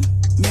prescribe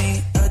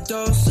me a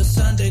dose of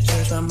Sunday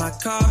church, but my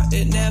car,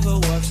 it never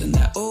works, and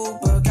that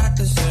Uber got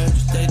the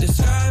surge. They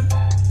describe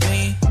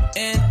me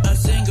in a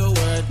single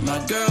word. My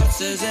girl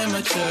says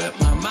immature,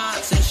 my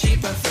mom says she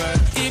prefer.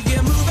 If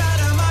you move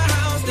out of my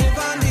house, live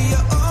under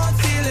your own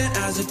ceiling,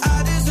 as if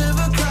I deserve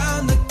a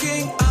crown, the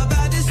king of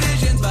bad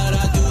decisions. But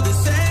I do the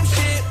same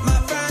shit my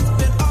friends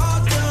been all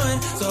doing,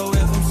 so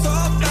if I'm so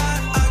bad,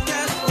 I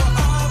guess we're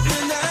all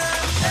winners.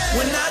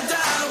 When I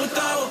die, we'll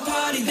throw a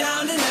party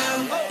down in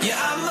hell.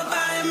 Yeah, I'ma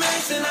buy a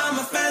Mason, all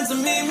my friends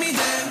will meet me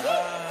there.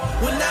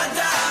 When I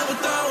die, we'll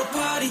throw a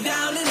party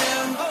down in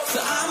hell. So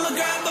I'ma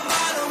grab a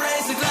bottle,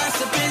 raise a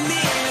glass up in the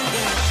air.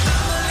 Yeah,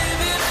 I'ma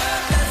live it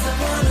up, that's the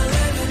point of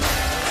living.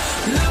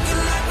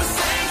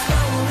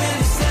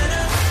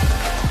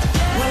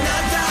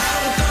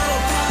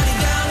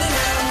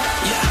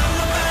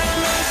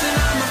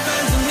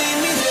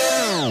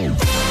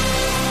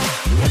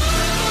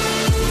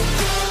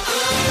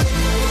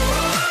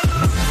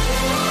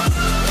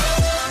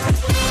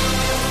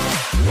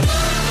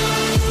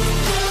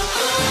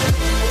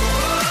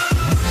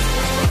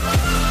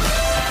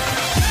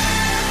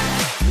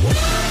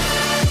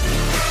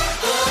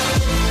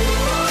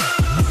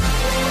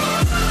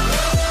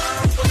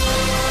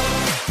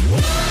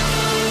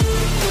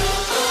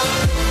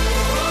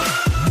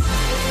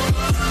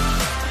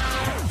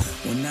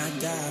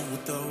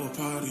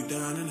 party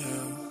down in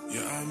hell.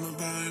 Yeah, I'ma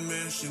buy a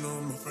mansion,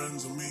 all my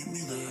friends will meet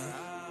me there.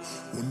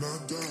 When I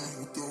die,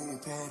 we'll throw a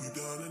party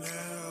down in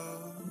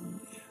hell.